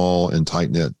really small and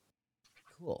tight knit.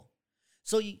 Cool.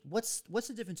 So what's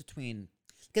the difference between,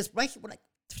 because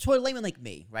for a layman like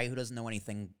me, right, who doesn't know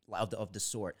anything of the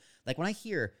sort, like when I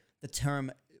hear the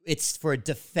term, it's for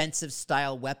defensive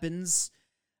style weapons,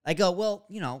 I go, well,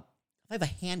 if I have a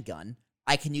handgun,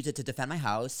 I can use it to defend my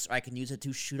house, or I can use it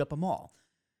to shoot up a mall.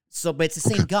 So, but it's the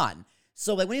same gun.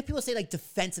 So, like when people say like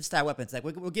defensive style weapons, like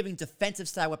we're giving defensive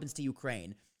style weapons to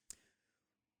Ukraine.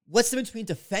 What's the difference between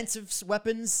defensive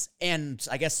weapons and,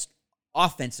 I guess,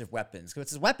 offensive weapons?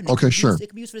 Because it's a weapon. Okay, sure. It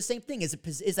can be used for the same thing.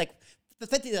 It's like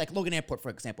effectively like Logan Airport, for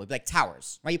example, like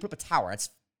towers, right? You put up a tower, that's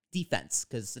defense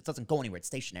because it doesn't go anywhere; it's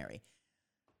stationary.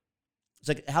 It's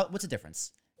like what's the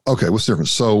difference? Okay, what's the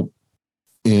difference? So,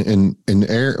 in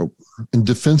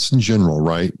defense in general,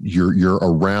 right? You're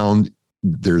around.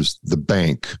 There's the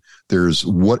bank. There's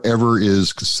whatever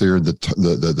is considered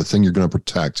the thing you're going to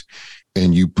protect,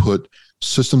 and you put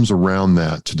systems around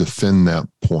that to defend that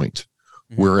point.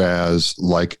 Mm-hmm. Whereas,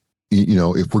 like,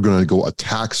 if we're going to go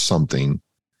attack something,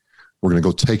 we're going to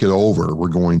go take it over. We're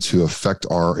going to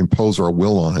impose our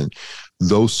will on it.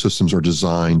 Those systems are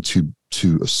designed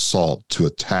to assault, to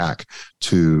attack,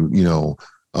 to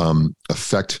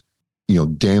affect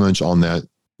damage on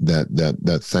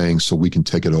that thing, so we can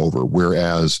take it over.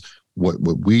 Whereas what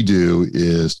we do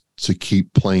is to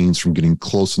keep planes from getting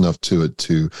close enough to it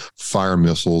to fire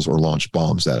missiles or launch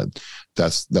bombs at it.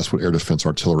 That's what air defense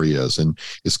artillery is. And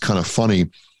it's kind of funny,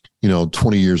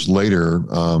 20 years later,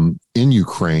 in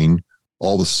Ukraine,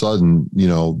 all of a sudden,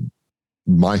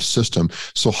 my system.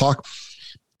 So Hawk,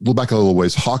 we'll back a little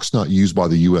ways. Hawk's not used by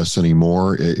the U.S.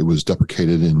 anymore. It was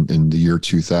deprecated in the year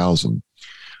 2000.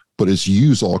 But it's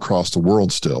used all across the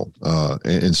world still.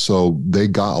 And so they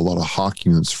got a lot of Hawk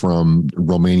units from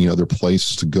Romania, other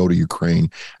places, to go to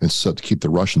Ukraine and set to keep the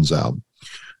Russians out.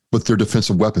 but they're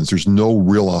defensive weapons. There's no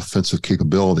real offensive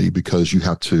capability because you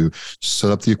have to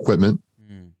set up the equipment,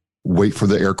 wait for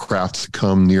the aircraft to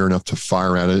come near enough to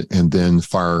fire at it, and then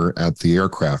fire at the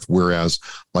aircraft. Whereas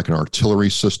like an artillery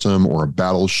system or a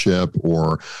battleship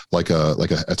or like a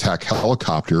attack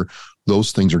helicopter,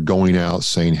 those things are going out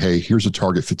saying, hey, here's a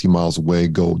target 50 miles away,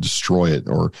 go destroy it.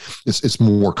 Or it's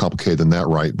more complicated than that,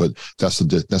 right? But that's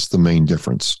the main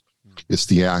difference. It's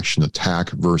the action,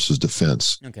 attack versus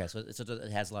defense. Okay, so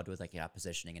it has a lot to do with like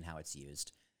positioning and how it's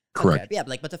used. Correct. Okay, yeah,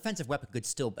 but defensive weapon could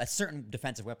still, certain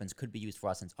defensive weapons could be used for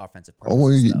offensive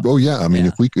purposes. Oh yeah. I mean,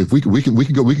 if we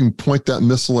can point that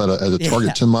missile at a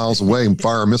target 10 miles away and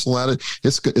fire a missile at it,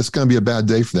 it's going to be a bad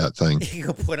day for that thing. You can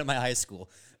go put it in my high school.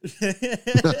 Okay.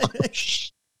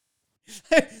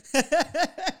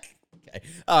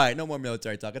 All right. No more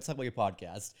military talk. Let's talk about your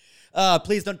podcast.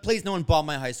 Please no one bomb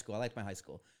my high school. I like my high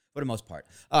school for the most part.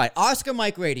 All right. Oscar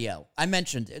Mike Radio. I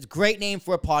mentioned it's a great name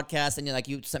for a podcast, and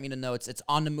you sent me the notes. It's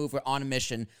on the move or on a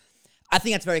mission. I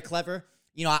think that's very clever.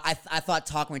 You know, I thought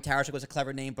Talking with Tarashuk was a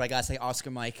clever name, but I gotta say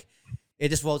Oscar Mike. It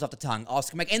just rolls off the tongue.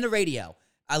 Oscar Mike and the radio.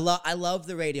 I love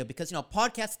the radio because,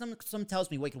 podcasts, someone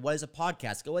tells me, wait, what is a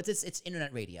podcast? Go, it's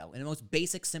internet radio. In the most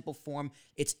basic, simple form,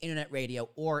 it's internet radio,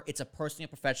 or it's a personally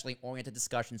and professionally oriented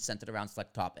discussion centered around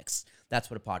select topics. That's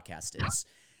what a podcast is.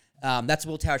 That's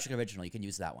Will Tarashuk original. You can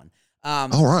use that one.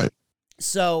 All right.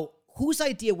 So whose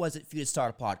idea was it for you to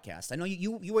start a podcast? I know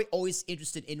you were always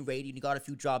interested in radio and you got a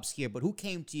few jobs here, but who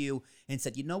came to you and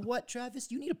said, you know what,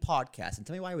 Travis, you need a podcast? And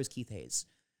tell me why it was Keith Hayes.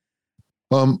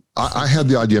 I had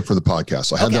the idea for the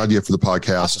podcast.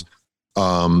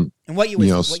 Awesome. And what year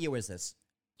was this?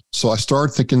 So I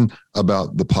started thinking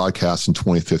about the podcast in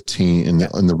 2015.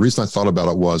 And the reason I thought about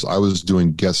it was I was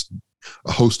doing guest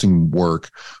hosting work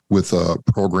with a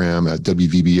program at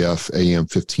WVBF AM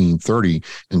 1530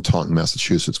 in Taunton,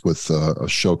 Massachusetts, with a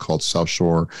show called South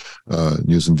Shore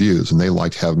News and Views. And they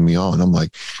liked having me on. I'm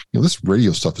like, this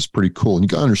radio stuff is pretty cool. And you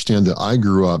got to understand that I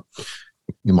grew up,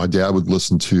 my dad would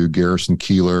listen to Garrison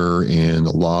Keillor and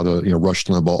a lot of, Rush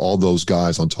Limbaugh, all those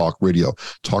guys on talk radio.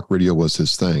 Talk radio was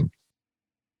his thing.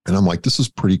 And I'm like, this is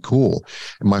pretty cool.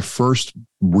 And my first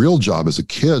real job as a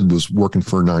kid was working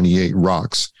for 98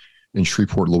 Rocks in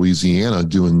Shreveport, Louisiana,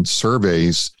 doing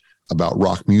surveys about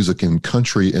rock music and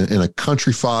country in a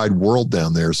countrified world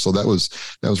down there. So that was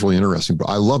really interesting. But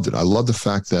I loved it. I love the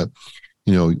fact that,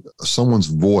 someone's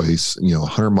voice,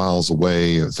 100 miles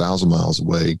away, 1,000 miles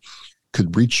away,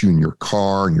 could reach you in your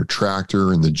car and your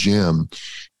tractor and the gym,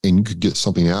 and you could get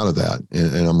something out of that.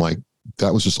 And I'm like,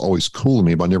 that was just always cool to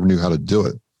me, but I never knew how to do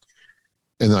it.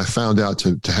 And then I found out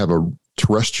to have a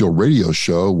terrestrial radio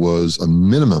show was a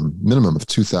minimum of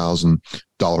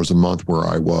 $2,000 a month where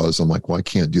I was. I'm like, well, I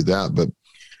can't do that. But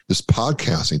this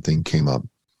podcasting thing came up.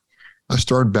 I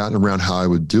started batting around how I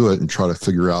would do it and try to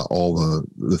figure out all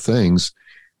the things.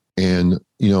 And,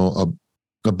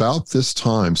 about this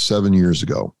time, 7 years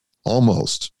ago,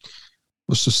 almost,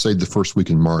 let's just say the first week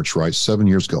in March, right? 7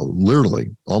 years ago, literally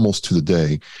almost to the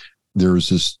day,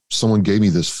 someone gave me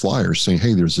this flyer saying,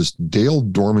 hey, there's this Dale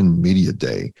Dorman Media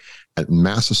Day at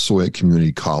Massasoit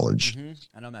Community College. Mm-hmm.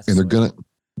 I know Massasoit. And they're going to,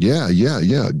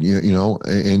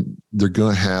 and they're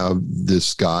going to have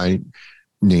this guy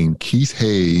named Keith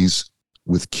Hayes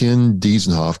with Ken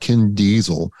Diesel of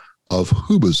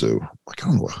Hoobazoo. Like, I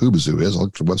don't know what Hoobazoo is. I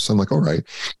looked at the website. I'm like, all right. And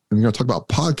we're going to talk about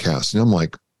podcasting. I'm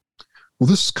like, well,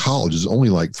 this college is only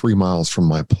like 3 miles from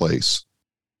my place.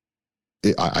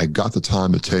 I got the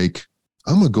time to take.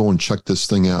 I'm going to go and check this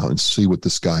thing out and see what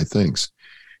this guy thinks.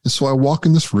 And so I walk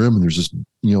in this room and there's this,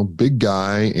 big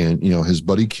guy and, his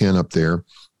buddy Ken up there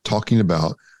talking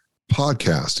about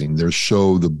podcasting, their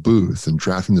show, The Booth, and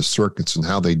drafting the circuits and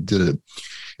how they did it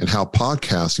and how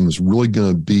podcasting was really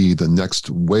going to be the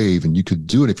next wave. And you could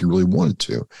do it if you really wanted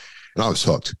to. And I was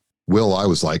hooked. Will, I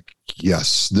was like,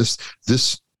 yes, this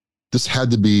had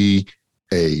to be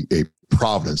a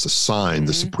providence, a sign, mm-hmm.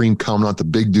 The supreme commandant, the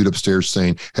big dude upstairs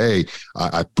saying, hey,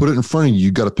 I put it in front of you.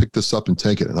 You got to pick this up and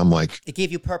take it. And I'm like, it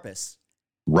gave you purpose.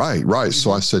 Right. Mm-hmm.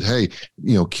 So I said, hey,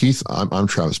 Keith, I'm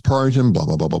Travis Partington, blah,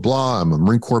 blah, blah, blah, blah. I'm a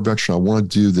Marine Corps veteran. I want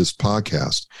to do this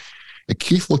podcast. And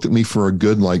Keith looked at me for a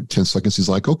good 10 seconds. He's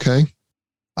like, okay,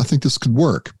 I think this could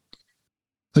work.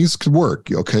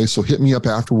 Okay. So hit me up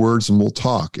afterwards and we'll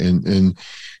talk. And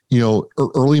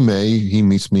early May, he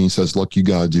meets me and says, look, you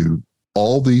got to do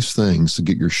all these things to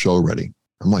get your show ready.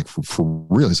 I'm like, for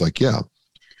real? He's like, yeah.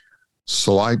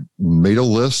 So I made a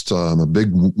list. I'm a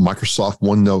big Microsoft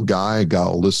OneNote guy. I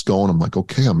got a list going. I'm like,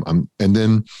 okay, and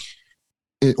then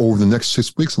over the next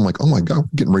 6 weeks, I'm like, oh my God,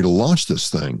 we're getting ready to launch this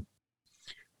thing.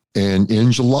 And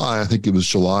in July, I think it was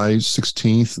July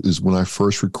 16th, is when I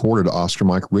first recorded Oscar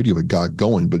Mike Radio. It got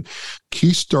going, but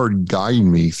Keith started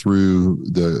guiding me through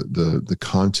the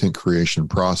content creation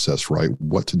process, right?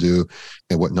 What to do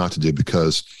and what not to do.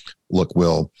 Because look,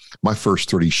 Will, my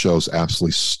first 30 shows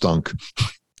absolutely stunk.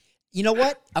 You know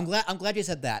what? I'm glad you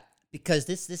said that, because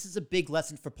this is a big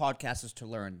lesson for podcasters to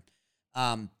learn.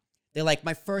 They're like,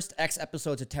 my first X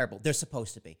episodes are terrible. They're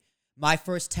supposed to be. My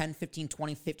first 10, 15,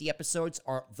 20, 50 episodes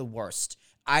are the worst.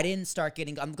 I didn't start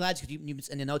getting... I'm glad you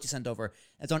in the notes you sent over,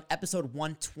 it's on episode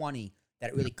 120 that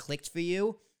it really clicked for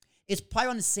you. It's probably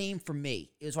on the same for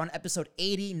me. It was on episode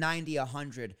 80, 90,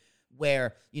 100,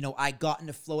 where, I got in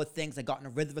the flow of things. I got in the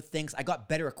rhythm of things. I got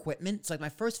better equipment. So, like, my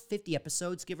first 50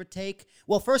 episodes, give or take...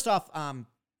 Well, first off, I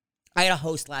had a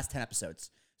host last 10 episodes.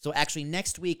 So, actually,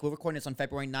 next week, we're recording this on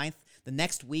February 9th. The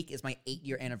next week is my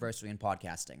 8-year anniversary in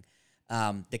podcasting.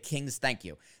 The Kings, thank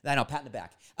you. I know, pat in the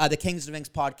back. The Kings of the Rings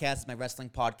podcast is my wrestling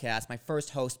podcast. My first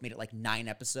host made it like 9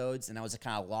 episodes, and I was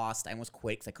kind of lost. I almost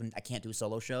quit because I can't do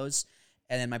solo shows.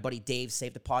 And then my buddy Dave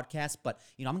saved the podcast. But,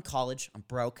 I'm in college. I'm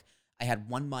broke. I had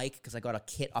one mic because I got a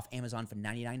kit off Amazon for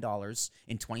 $99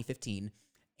 in 2015.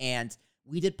 And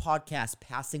we did podcasts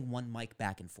passing one mic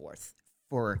back and forth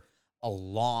for a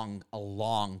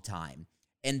long time.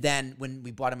 And then when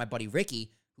we brought in my buddy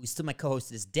Ricky, who's still my co-host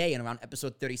to this day, and around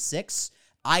episode 36,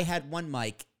 I had one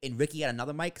mic, and Ricky had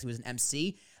another mic because he was an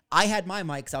MC. I had my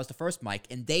mic because I was the first mic,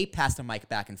 and they passed the mic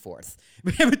back and forth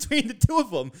between the two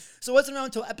of them. So it wasn't around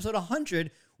until episode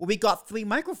 100 where we got 3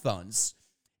 microphones.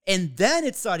 And then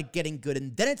it started getting good,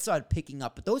 and then it started picking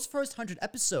up. But those first 100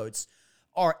 episodes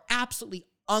are absolutely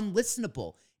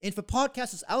unlistenable. And for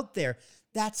podcasters out there,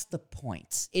 that's the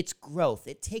point. It's growth.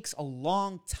 It takes a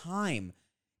long time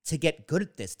to get good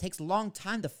at this. It takes a long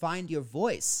time to find your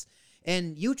voice.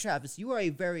 And you, Travis, you are a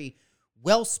very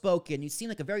well-spoken, you seem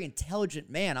like a very intelligent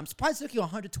man. I'm surprised it took you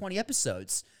 120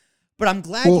 episodes, but I'm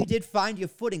glad you did find your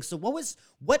footing. So what was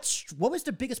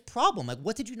the biggest problem? Like,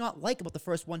 what did you not like about the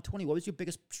first 120? What was your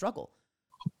biggest struggle?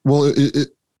 Well,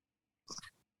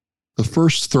 the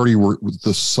first 30 were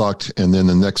the sucked, and then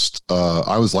the next,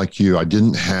 I was like you. I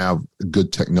didn't have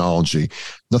good technology.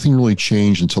 Nothing really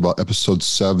changed until about episode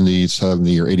 70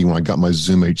 or 80 when I got my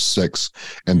Zoom H6,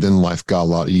 and then life got a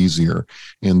lot easier.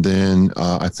 And then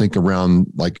I think around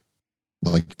like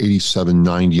 87,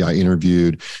 90, I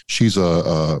interviewed. She's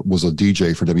was a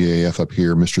DJ for WAF up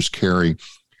here, Mistress Carrie,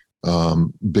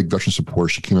 big veteran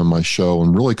support. She came on my show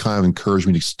and really kind of encouraged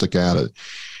me to stick at it.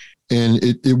 And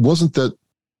it wasn't that.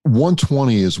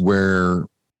 120 is where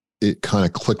it kind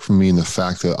of clicked for me in the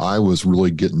fact that I was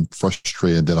really getting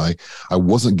frustrated that I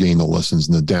wasn't getting the listens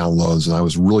and the downloads, and I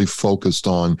was really focused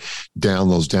on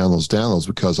downloads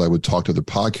because I would talk to other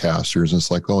podcasters, and it's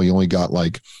like, oh, you only got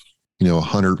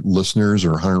 100 listeners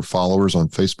or 100 followers on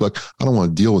Facebook. I don't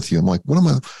want to deal with you. I'm like, what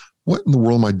in the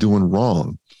world am I doing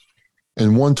wrong?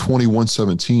 And 120,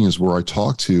 117 is where I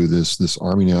talked to this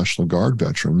Army National Guard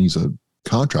veteran. He's a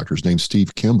contractor. His name's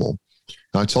Steve Kimball.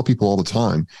 And I tell people all the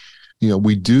time,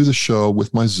 we do the show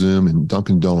with my Zoom and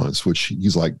Dunkin' Donuts, which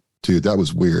he's like, dude, that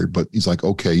was weird. But he's like,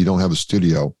 okay, you don't have a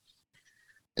studio.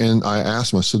 And I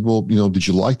asked him, I said, well, did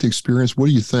you like the experience? What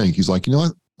do you think? He's like,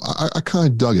 I kind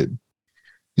of dug it.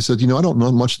 He said, I don't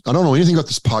know much. I don't know anything about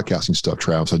this podcasting stuff,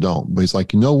 Travis. I don't. But he's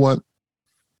like, you know what?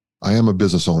 I am a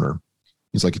business owner.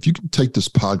 He's like, if you can take this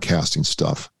podcasting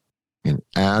stuff and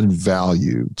add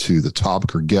value to the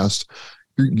topic or guest,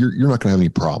 you're not going to have any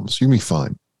problems. You're going to be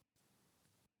fine.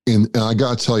 And I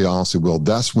got to tell you honestly, Will,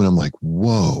 that's when I'm like,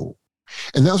 whoa.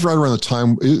 And that was right around the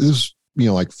time, it was,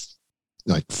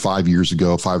 like 5 years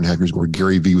ago, 5.5 years ago, where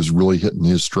Gary Vee was really hitting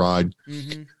his stride.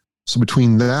 Mm-hmm. So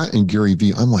between that and Gary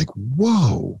Vee, I'm like,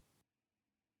 whoa,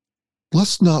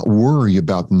 let's not worry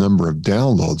about the number of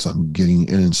downloads I'm getting.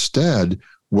 And instead,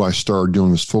 what I started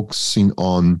doing was focusing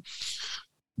on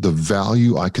the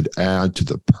value I could add to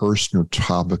the person or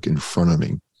topic in front of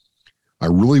me. I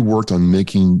really worked on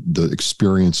making the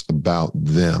experience about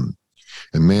them.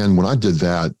 And man, when I did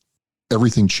that,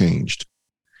 everything changed.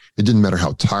 It didn't matter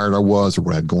how tired I was or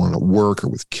what I had going on at work or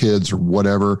with kids or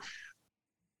whatever.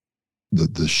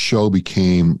 The show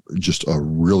became just a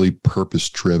really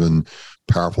purpose-driven,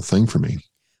 powerful thing for me.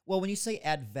 Well, when you say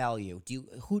add value,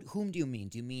 whom do you mean?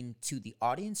 Do you mean to the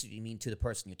audience, or do you mean to the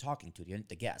person you're talking to,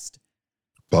 the guest?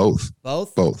 Both.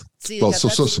 See, both.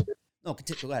 No,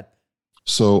 continue. Go ahead.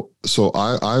 So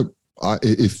I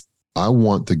if I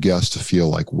want the guest to feel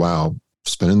like, wow,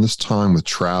 spending this time with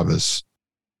Travis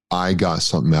I got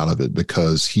something out of it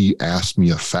because he asked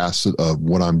me a facet of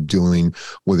what I'm doing,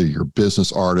 whether you're a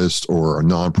business artist or a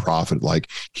nonprofit.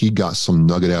 Like, he got some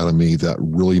nugget out of me that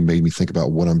really made me think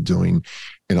about what I'm doing.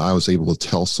 And I was able to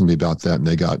tell somebody about that, and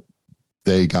they got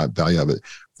value out of it.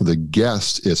 For the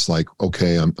guest, it's like,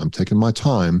 okay, I'm taking my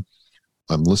time.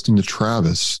 I'm listening to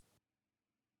Travis.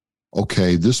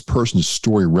 Okay, this person's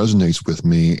story resonates with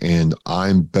me, and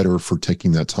I'm better for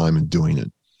taking that time and doing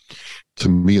it. To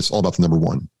me, it's all about the number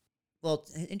one. Well,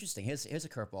 interesting. Here's a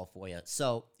curveball for you.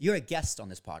 So you're a guest on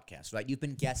this podcast, right? You've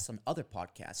been guests on other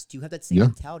podcasts. Do you have that same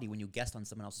mentality when you guest on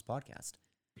someone else's podcast?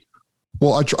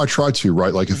 Well, I try to,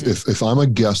 right? Like if I'm a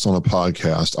guest on a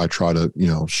podcast, I try to,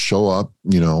 show up,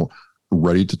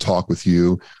 ready to talk with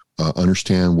you,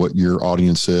 understand what your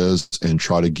audience is, and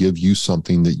try to give you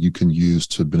something that you can use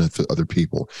to benefit other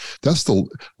people. That's the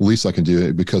least I can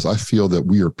do, because I feel that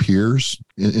we are peers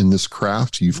in this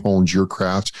craft. You've honed your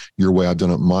craft your way. I've done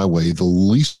it my way. The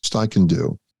least I can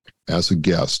do as a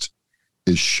guest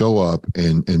is show up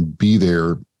and be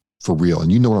there for real.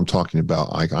 And you know what I'm talking about.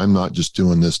 I'm not just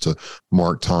doing this to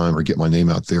mark time or get my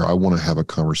name out there. I want to have a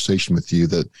conversation with you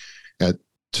that at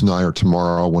tonight or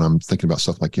tomorrow, when I'm thinking about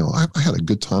stuff like, I had a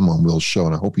good time on Will's show,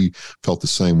 and I hope he felt the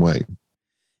same way.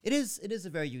 It is a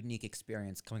very unique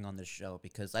experience coming on this show,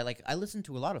 because I listen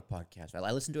to a lot of podcasts. Right?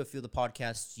 I listen to a few of the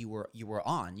podcasts you were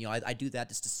on. I do that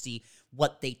just to see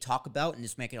what they talk about and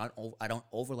just make it I don't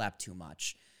overlap too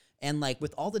much. And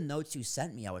with all the notes you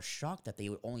sent me, I was shocked that they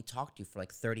would only talk to you for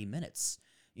 30 minutes.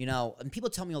 And people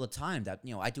tell me all the time that,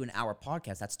 I do an hour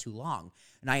podcast, that's too long.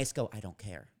 And I just go, I don't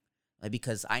care.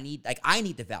 Because I need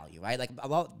the value, right?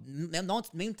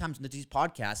 Many times in these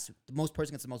podcasts, the most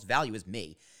person gets the most value is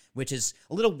me, which is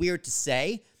a little weird to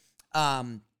say.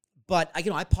 But I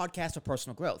podcast for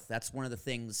personal growth. That's one of the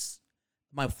things,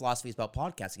 my philosophy is about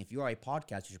podcasting. If you are a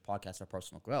podcast, you should podcast for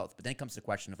personal growth. But then it comes to the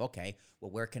question of, okay,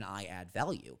 well, where can I add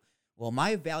value? Well,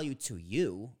 my value to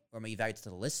you, or my value to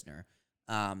the listener,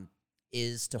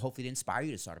 is to hopefully inspire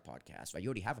you to start a podcast, right? You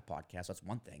already have a podcast, so that's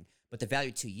one thing. But the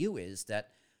value to you is that,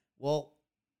 well,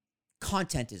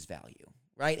 content is value,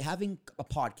 right? Having a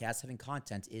podcast, having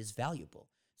content is valuable.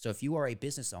 So if you are a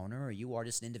business owner, or you are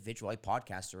just an individual, a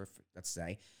podcaster, let's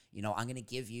say, I'm going to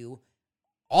give you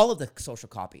all of the social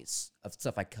copies of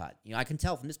stuff I cut. I can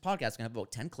tell from this podcast, I'm going to have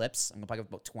about 10 clips. I'm going to probably have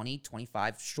about 20,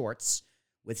 25 shorts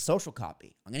with social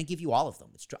copy. I'm going to give you all of them.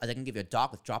 I can give you a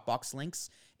doc with Dropbox links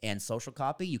and social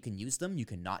copy. You can use them. You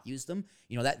can not use them.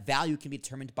 That value can be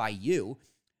determined by you.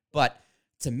 But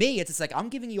to me, it's just like, I'm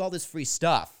giving you all this free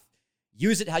stuff.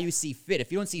 Use it how you see fit.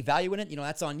 If you don't see value in it,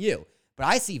 that's on you. But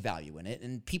I see value in it,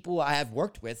 and people I have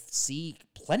worked with see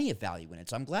plenty of value in it.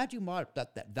 So I'm glad you marked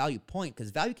that value point,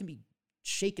 because value can be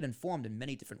shaken and formed in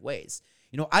many different ways.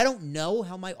 I don't know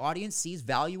how my audience sees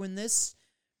value in this.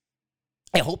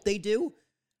 I hope they do,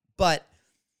 but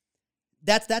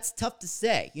that's tough to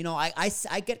say.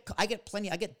 I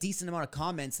get decent amount of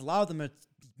comments. A lot of them are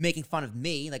making fun of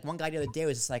me. Like, one guy the other day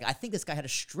was just like, I think this guy had a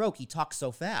stroke. He talks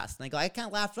so fast. And I go, I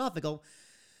can't laugh it off. I go,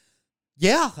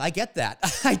 yeah, I get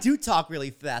that. I do talk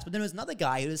really fast. But then there was another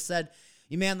guy who just said,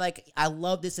 man, I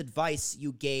love this advice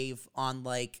you gave on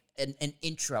an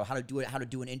intro, how to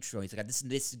do an intro. He's like, this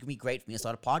is gonna be great for me to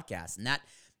start a podcast. And that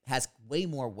has way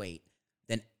more weight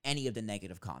than any of the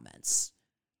negative comments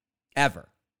ever.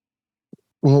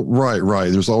 Well,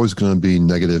 right. There's always going to be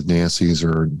negative Nancy's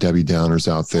or Debbie Downers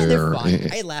out there. They're fine.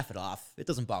 I laugh it off. It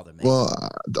doesn't bother me. Well,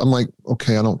 I'm like,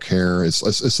 okay, I don't care. It's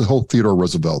the whole Theodore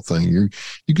Roosevelt thing. You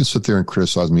can sit there and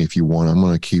criticize me if you want. I'm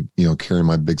going to keep, carrying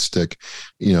my big stick,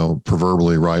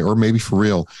 proverbially, right? Or maybe for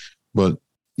real. But,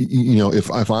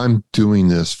 if I'm doing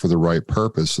this for the right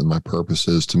purpose, and my purpose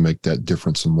is to make that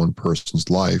difference in one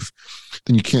person's life,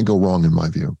 then you can't go wrong, in my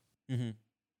view. Mm-hmm.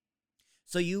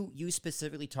 So you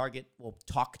specifically talk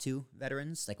to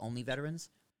veterans, only veterans?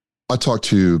 I talk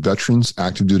to veterans,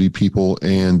 active duty people,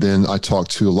 and then I talk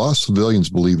to a lot of civilians,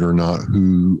 believe it or not,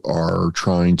 who are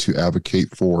trying to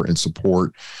advocate for and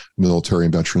support military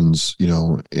and veterans,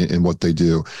 in what they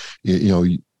do.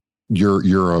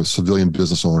 You're a civilian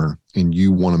business owner, and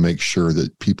you want to make sure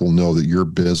that people know that your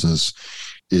business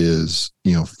is,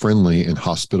 friendly and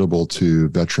hospitable to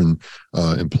veteran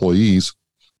employees.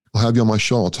 I'll have you on my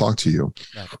show. I'll talk to you.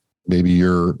 Right. Maybe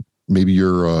you're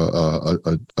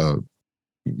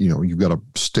you've got a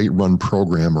state-run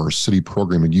program or a city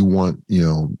program, and you want,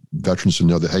 veterans to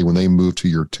know that, hey, when they move to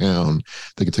your town,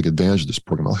 they can take advantage of this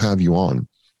program. I'll have you on.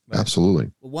 Right.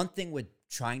 Absolutely. Well, one thing we're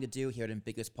trying to do here at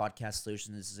Ambiguous Podcast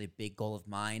Solutions, this is a big goal of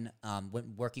mine,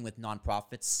 when working with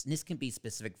nonprofits, and this can be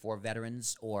specific for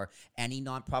veterans or any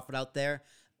nonprofit out there,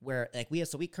 where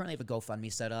we currently have a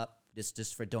GoFundMe set up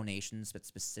just for donations, but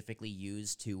specifically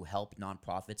used to help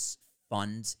nonprofits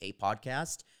fund a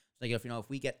podcast. So, if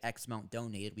we get X amount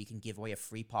donated, we can give away a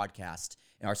free podcast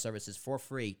and our services for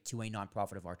free to a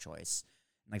nonprofit of our choice.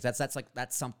 Like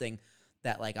that's something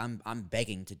that like I'm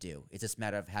begging to do. It's just a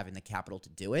matter of having the capital to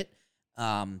do it.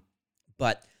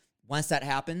 But once that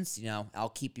happens, I'll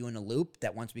keep you in a loop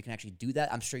that once we can actually do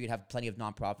that, I'm sure you'd have plenty of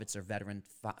nonprofits or veteran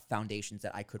foundations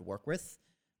that I could work with.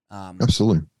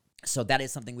 Absolutely. So that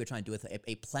is something we're trying to do with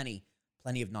a plenty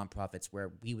of nonprofits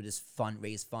where we would just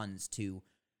raise funds to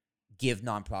give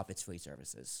nonprofits free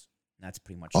services. And that's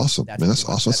pretty much awesome. That's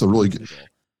awesome. That's a really good. Goal.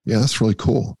 Yeah, that's really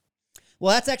cool.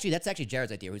 Well, that's actually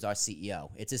Jared's idea. Who's our CEO.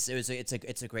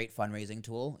 It's a great fundraising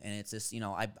tool, and it's just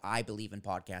I believe in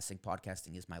podcasting.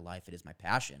 Podcasting is my life. It is my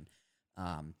passion.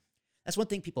 That's one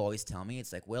thing people always tell me.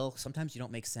 It's like, Will, sometimes you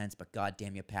don't make sense, but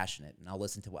goddamn, you're passionate, and I'll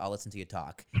listen to you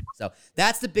talk. So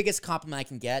that's the biggest compliment I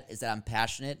can get is that I'm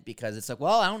passionate, because it's like,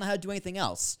 well, I don't know how to do anything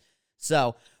else.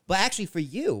 So, but actually, for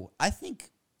you, I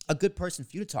think a good person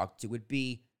for you to talk to would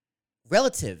be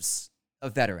relatives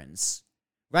of veterans,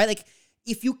 right? Like,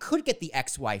 if you could get the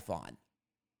ex-wife on,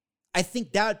 I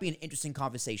think that would be an interesting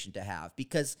conversation to have,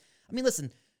 because,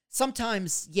 listen,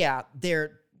 sometimes, yeah,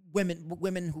 they're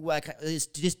women who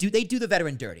they do the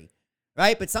veteran dirty,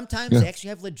 right? But sometimes they actually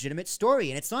have legitimate story,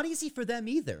 and it's not easy for them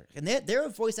either. And they're a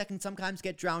voice that can sometimes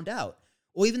get drowned out,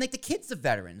 or even like the kids of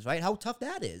veterans, right? How tough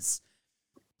that is.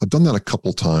 I've done that a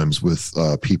couple times with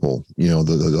people.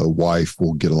 The wife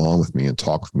will get along with me and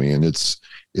talk with me, and it's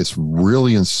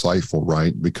really insightful,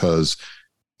 right? Because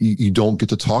you don't get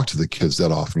to talk to the kids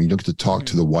that often. You don't get to talk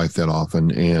to the wife that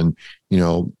often, and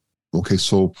okay,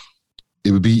 so it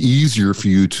would be easier for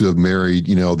you to have married,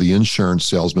 the insurance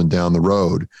salesman down the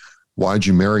road. Why'd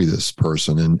you marry this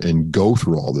person and go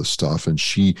through all this stuff? And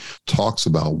she talks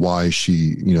about why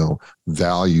she,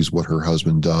 values what her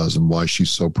husband does and why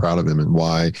she's so proud of him and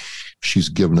why she's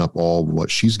given up all what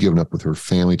she's given up with her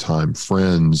family time,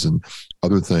 friends, and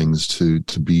other things to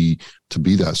be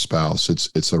that spouse.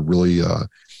 It's a really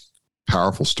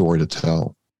powerful story to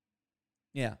tell.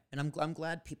 Yeah, and I'm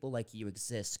glad people like you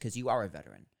exist, because you are a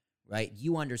veteran, right?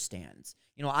 You understand.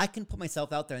 I can put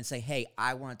myself out there and say, hey,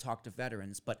 I want to talk to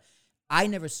veterans, but I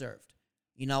never served.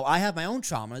 I have my own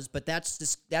traumas, but that's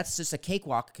just a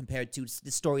cakewalk compared to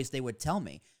the stories they would tell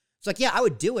me. It's like, yeah, I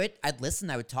would do it. I'd listen.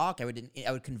 I would talk. I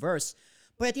would converse.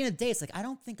 But at the end of the day, it's like, I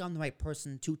don't think I'm the right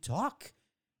person to talk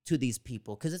to these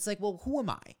people, because it's like, well, who am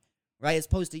I, right? As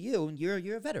opposed to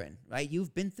you're a veteran, right?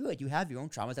 You've been through it. You have your own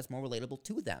traumas. That's more relatable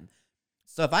to them.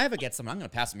 So if I ever get someone, I'm going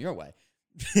to pass them your way.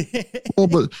 Well,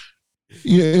 but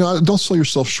don't sell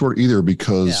yourself short either,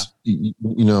 because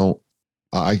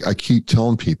I keep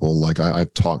telling people, like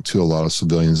I've talked to a lot of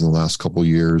civilians in the last couple of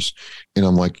years, and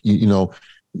I'm like,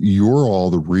 you're all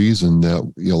the reason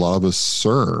that a lot of us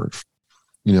serve.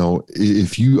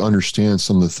 If you understand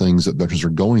some of the things that veterans are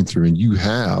going through, and you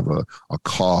have a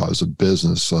cause, a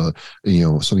business, something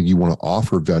you want to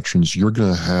offer veterans, you're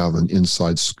going to have an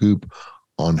inside scoop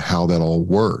on how that all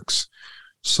works.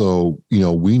 So,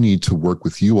 we need to work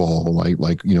with you all,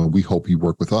 like we hope you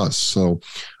work with us. So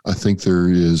I think there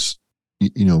is,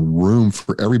 room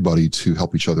for everybody to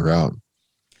help each other out.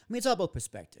 It's all about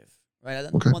perspective, right?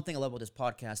 Okay. One thing I love about this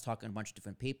podcast, talking to a bunch of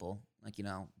different people, like,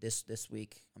 this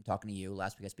week I'm talking to you.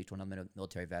 Last week I speak to another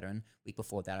military veteran. Week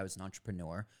before that I was an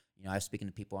entrepreneur. I was speaking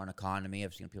to people on economy. I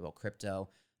was speaking to people about crypto.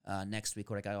 Next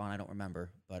week, what I got on, I don't remember,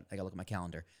 but I got to look at my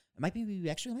calendar. It might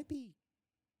be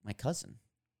my cousin.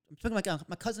 I'm talking about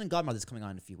my cousin and godmother's coming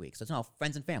on in a few weeks. So it's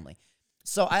friends and family.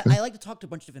 So I like to talk to a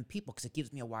bunch of different people, because it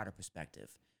gives me a wider perspective.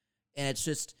 And it's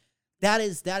just, that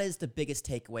is the biggest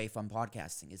takeaway from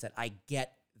podcasting, is that I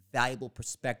get valuable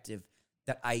perspective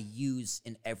that I use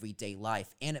in everyday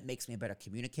life. And it makes me a better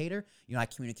communicator. I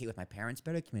communicate with my parents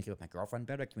better, communicate with my girlfriend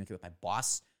better, communicate with my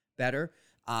boss better.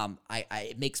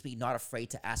 It makes me not afraid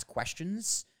to ask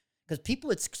questions, because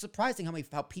it's surprising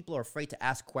how people are afraid to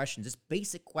ask questions, just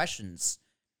basic questions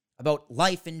about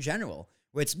life in general.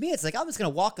 Where it's me, it's like, I'm just going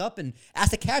to walk up and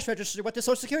ask the cash register what their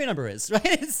social security number is,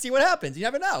 right? And see what happens. You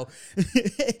never know.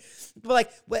 But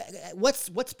like,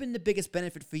 what's been the biggest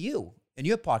benefit for you in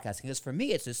your podcasting? Because for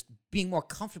me, it's just being more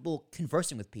comfortable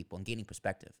conversing with people and gaining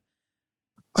perspective.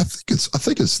 I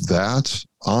think it's that,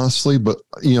 honestly, but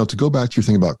to go back to your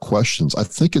thing about questions, I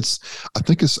think it's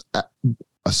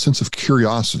a sense of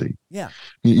curiosity. Yeah.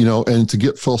 And to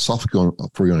get philosophical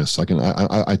for you in a second,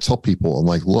 I tell people, I'm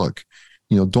like, look,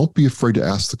 don't be afraid to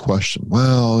ask the question.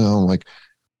 Well,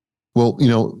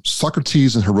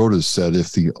 Socrates and Herodotus said,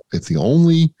 if the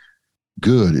only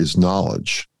good is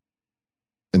knowledge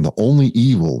and the only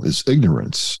evil is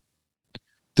ignorance,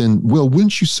 then, well,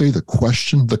 wouldn't you say the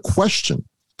question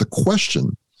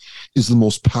is the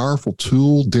most powerful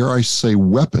tool, dare I say,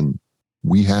 weapon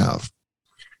we have.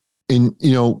 And,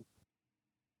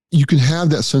 you can have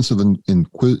that sense of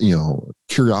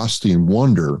curiosity and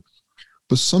wonder,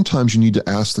 but sometimes you need to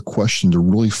ask the question to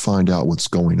really find out what's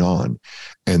going on.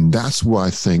 And that's what I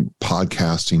think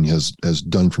podcasting has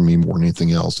done for me more than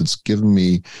anything else. It's given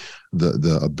me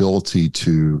the ability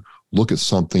to look at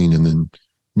something and then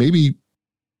maybe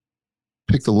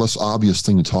pick the less obvious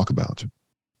thing to talk about.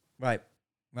 Right.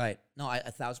 No,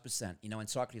 1,000%. And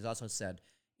Socrates also said,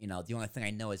 the only thing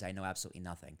I know is I know absolutely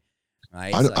nothing.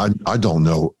 Right? I don't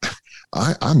know.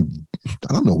 I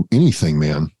don't know anything,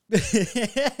 man.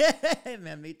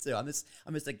 Man, me too. I'm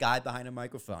just a guy behind a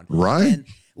microphone. Right. And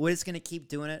we're just gonna keep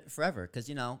doing it forever because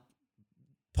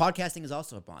podcasting is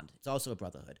also a bond. It's also a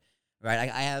brotherhood.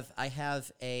 Right. I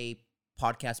have a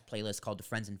podcast playlist called the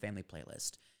Friends and Family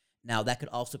playlist. Now that could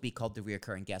also be called the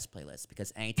Reoccurring Guest playlist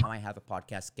because anytime I have a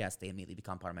podcast guest, they immediately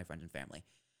become part of my friends and family.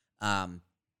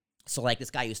 So like this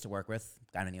guy I used to work with,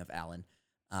 a guy by the name of Alan.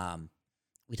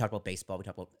 We talked about baseball. We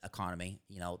talked about economy.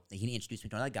 He introduced me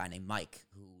to another guy named Mike,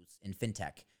 who's in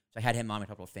fintech. So I had him on. We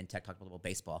talked about fintech, talked about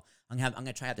baseball. I'm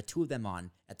gonna try to have the two of them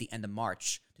on at the end of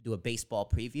March to do a baseball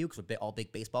preview because we're all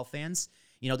big baseball fans.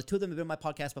 The two of them have been on my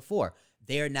podcast before.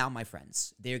 They are now my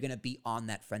friends. They're gonna be on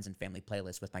that Friends and Family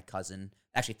playlist with my cousin,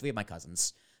 actually 3 of my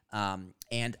cousins,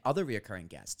 and other reoccurring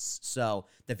guests. So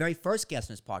the very first guest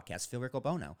on this podcast, Phil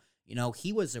Riccobono,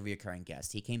 he was a reoccurring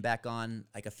guest. He came back on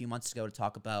like a few months ago to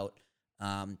talk about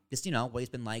just, what he's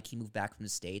been like. He moved back from the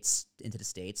States into the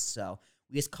States. So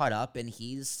we just caught up and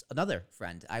he's another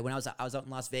friend. When I was out in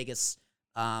Las Vegas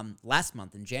last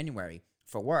month in January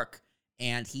for work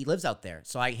and he lives out there.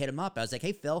 So I hit him up. I was like,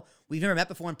 hey, Phil, we've never met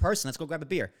before in person. Let's go grab a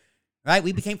beer. Right?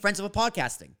 We became friends over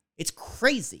podcasting. It's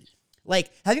crazy.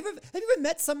 Like, have you ever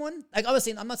met someone? Like,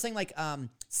 obviously, I'm not saying like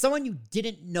someone you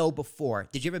didn't know before.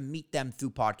 Did you ever meet them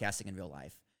through podcasting in real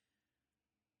life?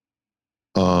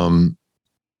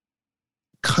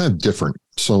 Kind of different.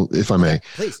 So, if I may,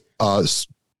 please.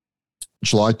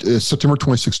 September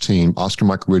 2016, Oscar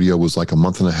Mike Radio was like a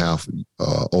month and a half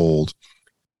old.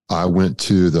 I went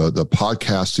to the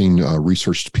podcasting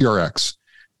research PRX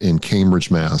in Cambridge,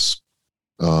 Mass,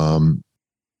 for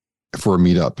a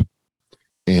meetup.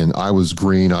 And I was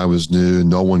green. I was new.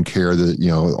 No one cared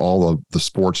that, all of the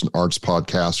sports and arts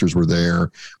podcasters were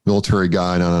there. Military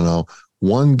guy. No.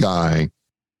 One guy,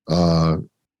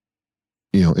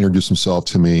 introduced himself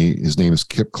to me. His name is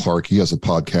Kip Clark. He has a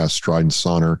podcast, Stride and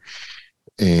Sonner.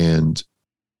 And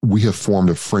we have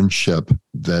formed a friendship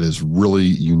that is really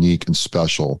unique and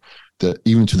special that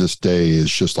even to this day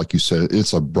is just like you said,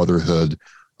 it's a brotherhood.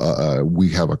 We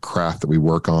have a craft that we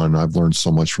work on. I've learned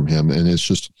so much from him. And it's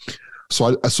just,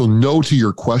 so no to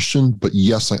your question, but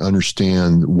yes, I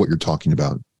understand what you're talking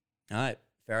about. All right.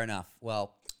 Fair enough.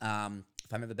 Well,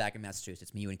 if I'm ever back in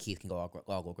Massachusetts, me, you, and Keith can all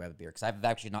go grab a beer because I've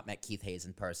actually not met Keith Hayes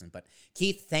in person. But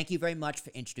Keith, thank you very much for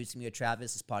introducing me to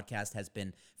Travis. This podcast has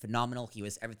been phenomenal. He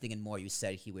was everything and more you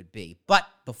said he would be. But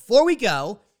before we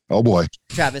go, oh boy,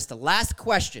 Travis, the last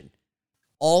question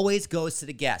always goes to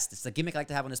the guest. It's a gimmick I like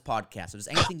to have on this podcast. So if there's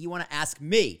anything you want to ask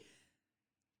me,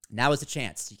 now is the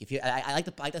chance. I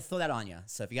like to throw that on you.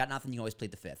 So if you got nothing, you always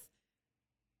plead the fifth.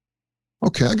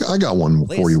 Okay, I got one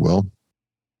Please. For you, Will.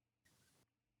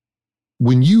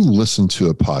 When you listen to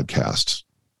a podcast,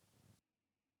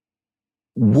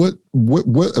 what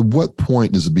at what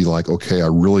point does it be like, okay, I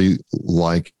really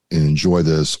like and enjoy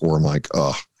this, or I'm like,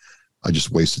 I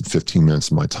just wasted 15 minutes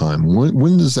of my time.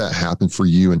 When does that happen for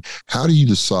you, and how do you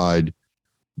decide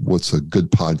what's a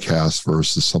good podcast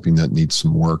versus something that needs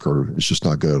some work or it's just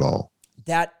not good at all?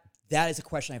 That is a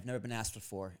question I've never been asked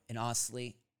before, and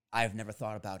honestly, I've never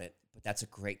thought about it. But that's a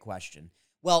great question.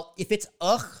 Well, if it's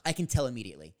I can tell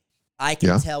immediately. I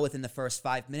can tell within the first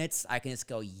 5 minutes. I can just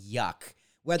go yuck.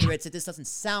 Whether it's that this doesn't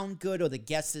sound good, or the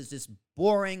guest is just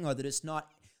boring, or they're not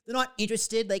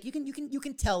interested. Like you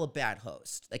can tell a bad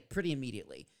host like pretty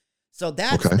immediately. So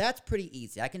that's pretty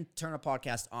easy. I can turn a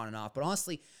podcast on and off. But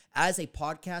honestly, as a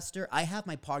podcaster, I have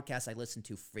my podcasts I listen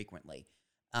to frequently,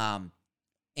 and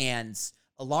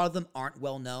a lot of them aren't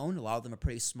well known. A lot of them are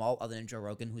pretty small, other than Joe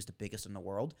Rogan, who's the biggest in the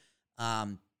world.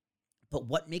 But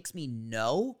what makes me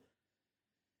know?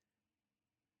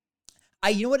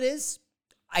 You know what it is?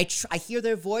 I hear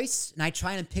their voice and I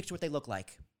try and picture what they look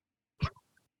like.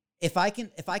 If I can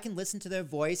listen to their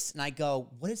voice and I go,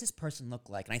 what does this person look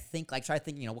like? And I try to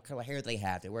think, what color hair they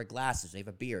have. They wear glasses. They have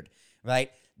a beard,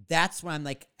 right? That's when I'm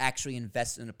like actually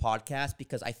invested in a podcast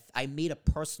because I made a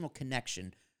personal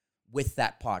connection with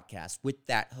that podcast, with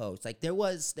that host. Like there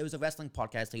was a wrestling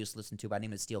podcast I used to listen to by the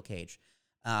name of Steel Cage.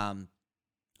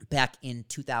 back in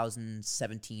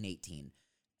 2017, 18.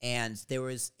 And there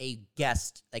was a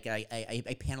guest, like a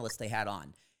panelist they had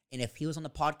on. And if he was on the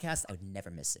podcast, I would never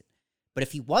miss it. But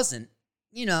if he wasn't,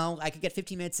 I could get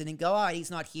 15 minutes in and go, all right,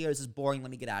 he's not here. This is boring.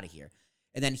 Let me get out of here.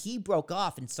 And then he broke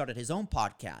off and started his own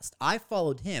podcast. I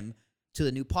followed him to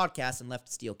the new podcast and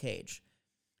left Steel Cage.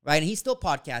 Right? And he still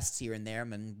podcasts here and there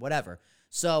and whatever.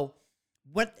 So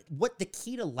what the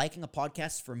key to liking a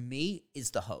podcast for me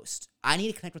is the host. I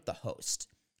need to connect with the host.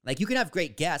 Like, you can have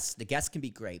great guests. The guests can be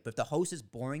great. But if the host is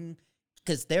boring,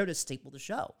 because they're the staple of the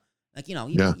show. Like,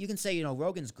 you can say,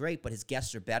 Rogan's great, but his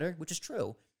guests are better, which is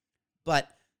true. But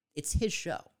it's his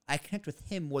show. I connect with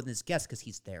him more than his guests because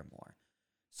he's there more.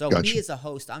 So me as a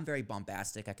host, I'm very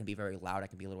bombastic. I can be very loud. I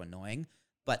can be a little annoying.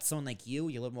 But someone like you're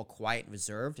a little more quiet and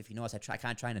reserved. If you notice, I try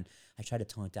to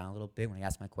tone it down a little bit when I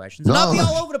ask my questions. And I'll be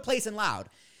all over the place and loud.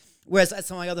 Whereas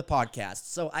some of my other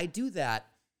podcasts. So I do that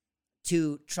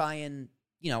to try and,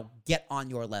 get on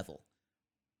your level.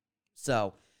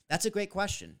 So that's a great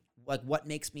question. Like, what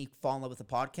makes me fall in love with a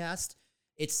podcast?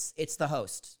 It's the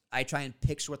host. I try and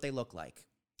picture what they look like.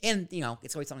 And,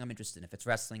 it's always something I'm interested in. If it's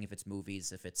wrestling, if it's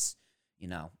movies, if it's,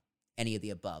 any of the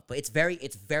above. But it's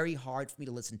very hard for me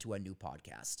to listen to a new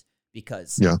podcast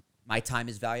because my time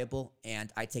is valuable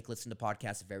and I take listening to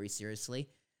podcasts very seriously.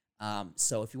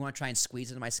 So if you want to try and squeeze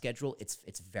it into my schedule,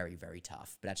 it's very, very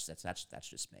tough. But that's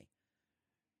just me.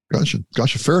 Gotcha.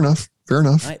 Fair enough. All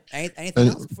right. Anything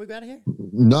else before we go out of here?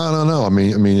 No. I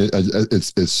mean,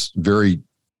 it's very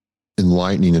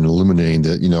enlightening and illuminating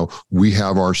that we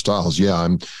have our styles.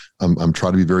 I'm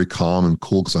trying to be very calm and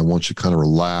cool because I want you to kind of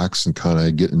relax and kind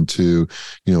of get into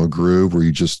a groove where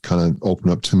you just kind of open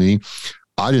up to me.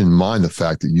 I didn't mind the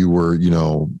fact that you were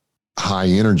high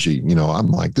energy. I'm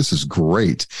like, this is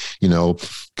great.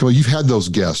 You've had those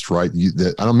guests, right?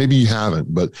 Maybe you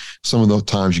haven't, but some of the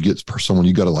times you get someone,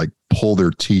 you got to like pull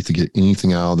their teeth to get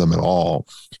anything out of them at all.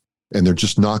 And they're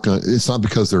just not going to, it's not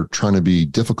because they're trying to be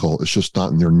difficult. It's just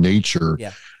not in their nature.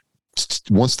 Yeah.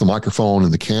 Once the microphone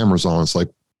and the camera's on, it's like,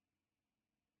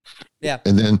 yeah.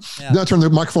 And then I turn the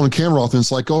microphone and camera off and it's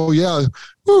like, oh yeah,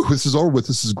 this is over with.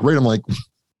 This is great. I'm like,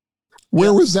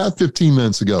 where was that 15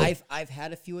 minutes ago? I've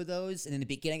had a few of those. And in the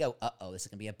beginning I go, this is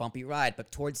going to be a bumpy ride.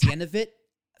 But towards the end of it,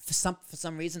 for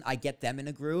some reason, I get them in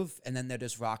a groove and then they're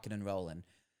just rocking and rolling.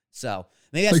 So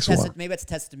maybe that's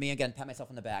tested me again, pat myself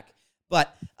on the back.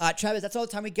 But, Travis, that's all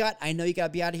the time we got. I know you got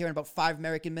to be out of here in about 5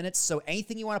 American minutes. So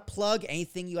anything you want to plug,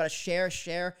 anything you got to share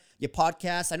your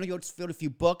podcast. I know you just filled a few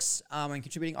books and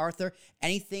contributing Arthur.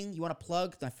 Anything you want to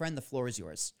plug, my friend, the floor is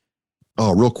yours.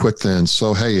 Oh, real quick then.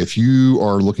 So, hey, if you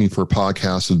are looking for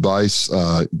podcast advice,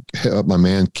 hit up my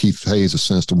man, Keith Hayes of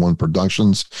Sinister One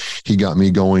Productions. He got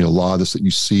me going. A lot of this that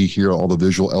you see here, all the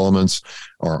visual elements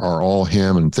are all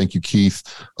him. And thank you, Keith.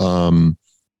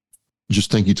 Just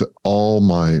thank you to all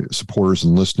my supporters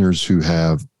and listeners who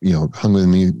have, hung with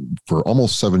me for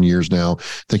almost 7 years now.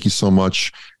 Thank you so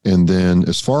much. And then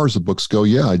as far as the books go,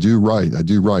 I do write.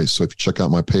 So if you check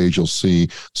out my page, you'll see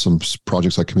some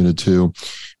projects I committed to.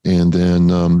 And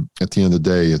then at the end of the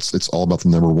day, it's all about the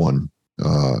number one.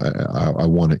 I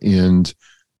want to end.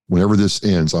 Whenever this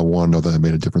ends, I want to know that I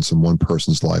made a difference in one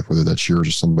person's life, whether that's yours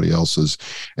or somebody else's.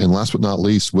 And last but not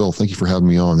least, Will, thank you for having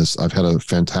me on this. I've had a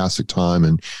fantastic time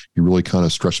and you really kind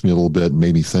of stretched me a little bit and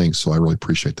made me think. So I really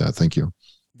appreciate that. Thank you.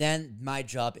 Then my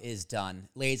job is done.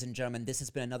 Ladies and gentlemen, this has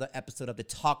been another episode of the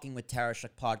Talking with Tarashuk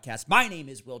podcast. My name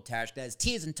is Will Tarashuk. That is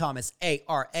T as in Thomas,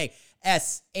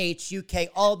 ARASHUK.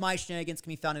 All of my shenanigans can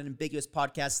be found at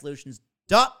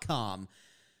ambiguouspodcastsolutions.com.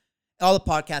 All the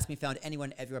podcasts can be found anywhere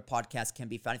and everywhere podcasts can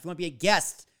be found. If you want to be a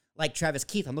guest like Travis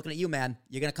Keith, I'm looking at you, man.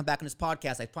 You're going to come back on this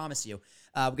podcast, I promise you.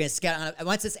 We're going to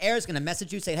once this airs, going to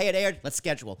message you, say, hey, it aired. Let's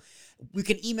schedule. You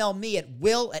can email me at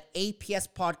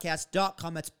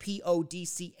will@apspodcast.com. That's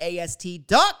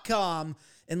PODCAST.com.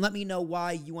 And let me know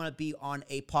why you want to be on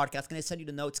a podcast. I'm going to send you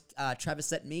the notes Travis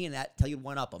sent me and tell you to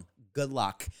one up them. Good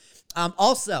luck.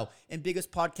 Also, Ambiguous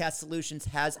Podcast Solutions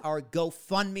has our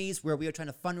GoFundMes where we are trying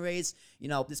to fundraise.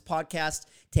 This podcast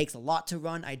takes a lot to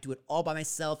run. I do it all by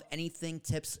myself. Anything,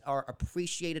 tips are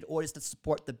appreciated, or just to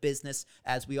support the business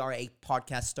as we are a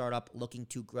podcast startup looking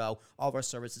to grow. All of our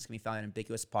services can be found at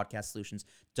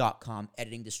ambiguouspodcastsolutions.com.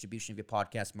 Editing, distribution of your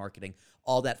podcast, marketing,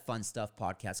 all that fun stuff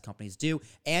podcast companies do,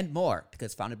 and more, because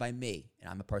it's founded by me, and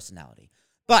I'm a personality.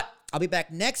 But I'll be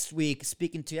back next week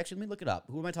speaking to, actually, let me look it up.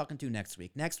 Who am I talking to next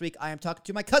week? Next week, I am talking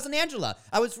to my cousin Angela.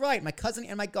 I was right, my cousin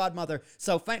and my godmother.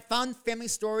 So fun family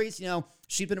stories.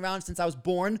 She's been around since I was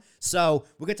born. So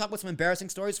we're going to talk about some embarrassing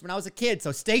stories from when I was a kid.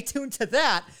 So stay tuned to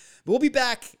that. But we'll be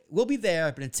back. We'll be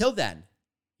there. But until then,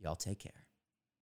 y'all take care.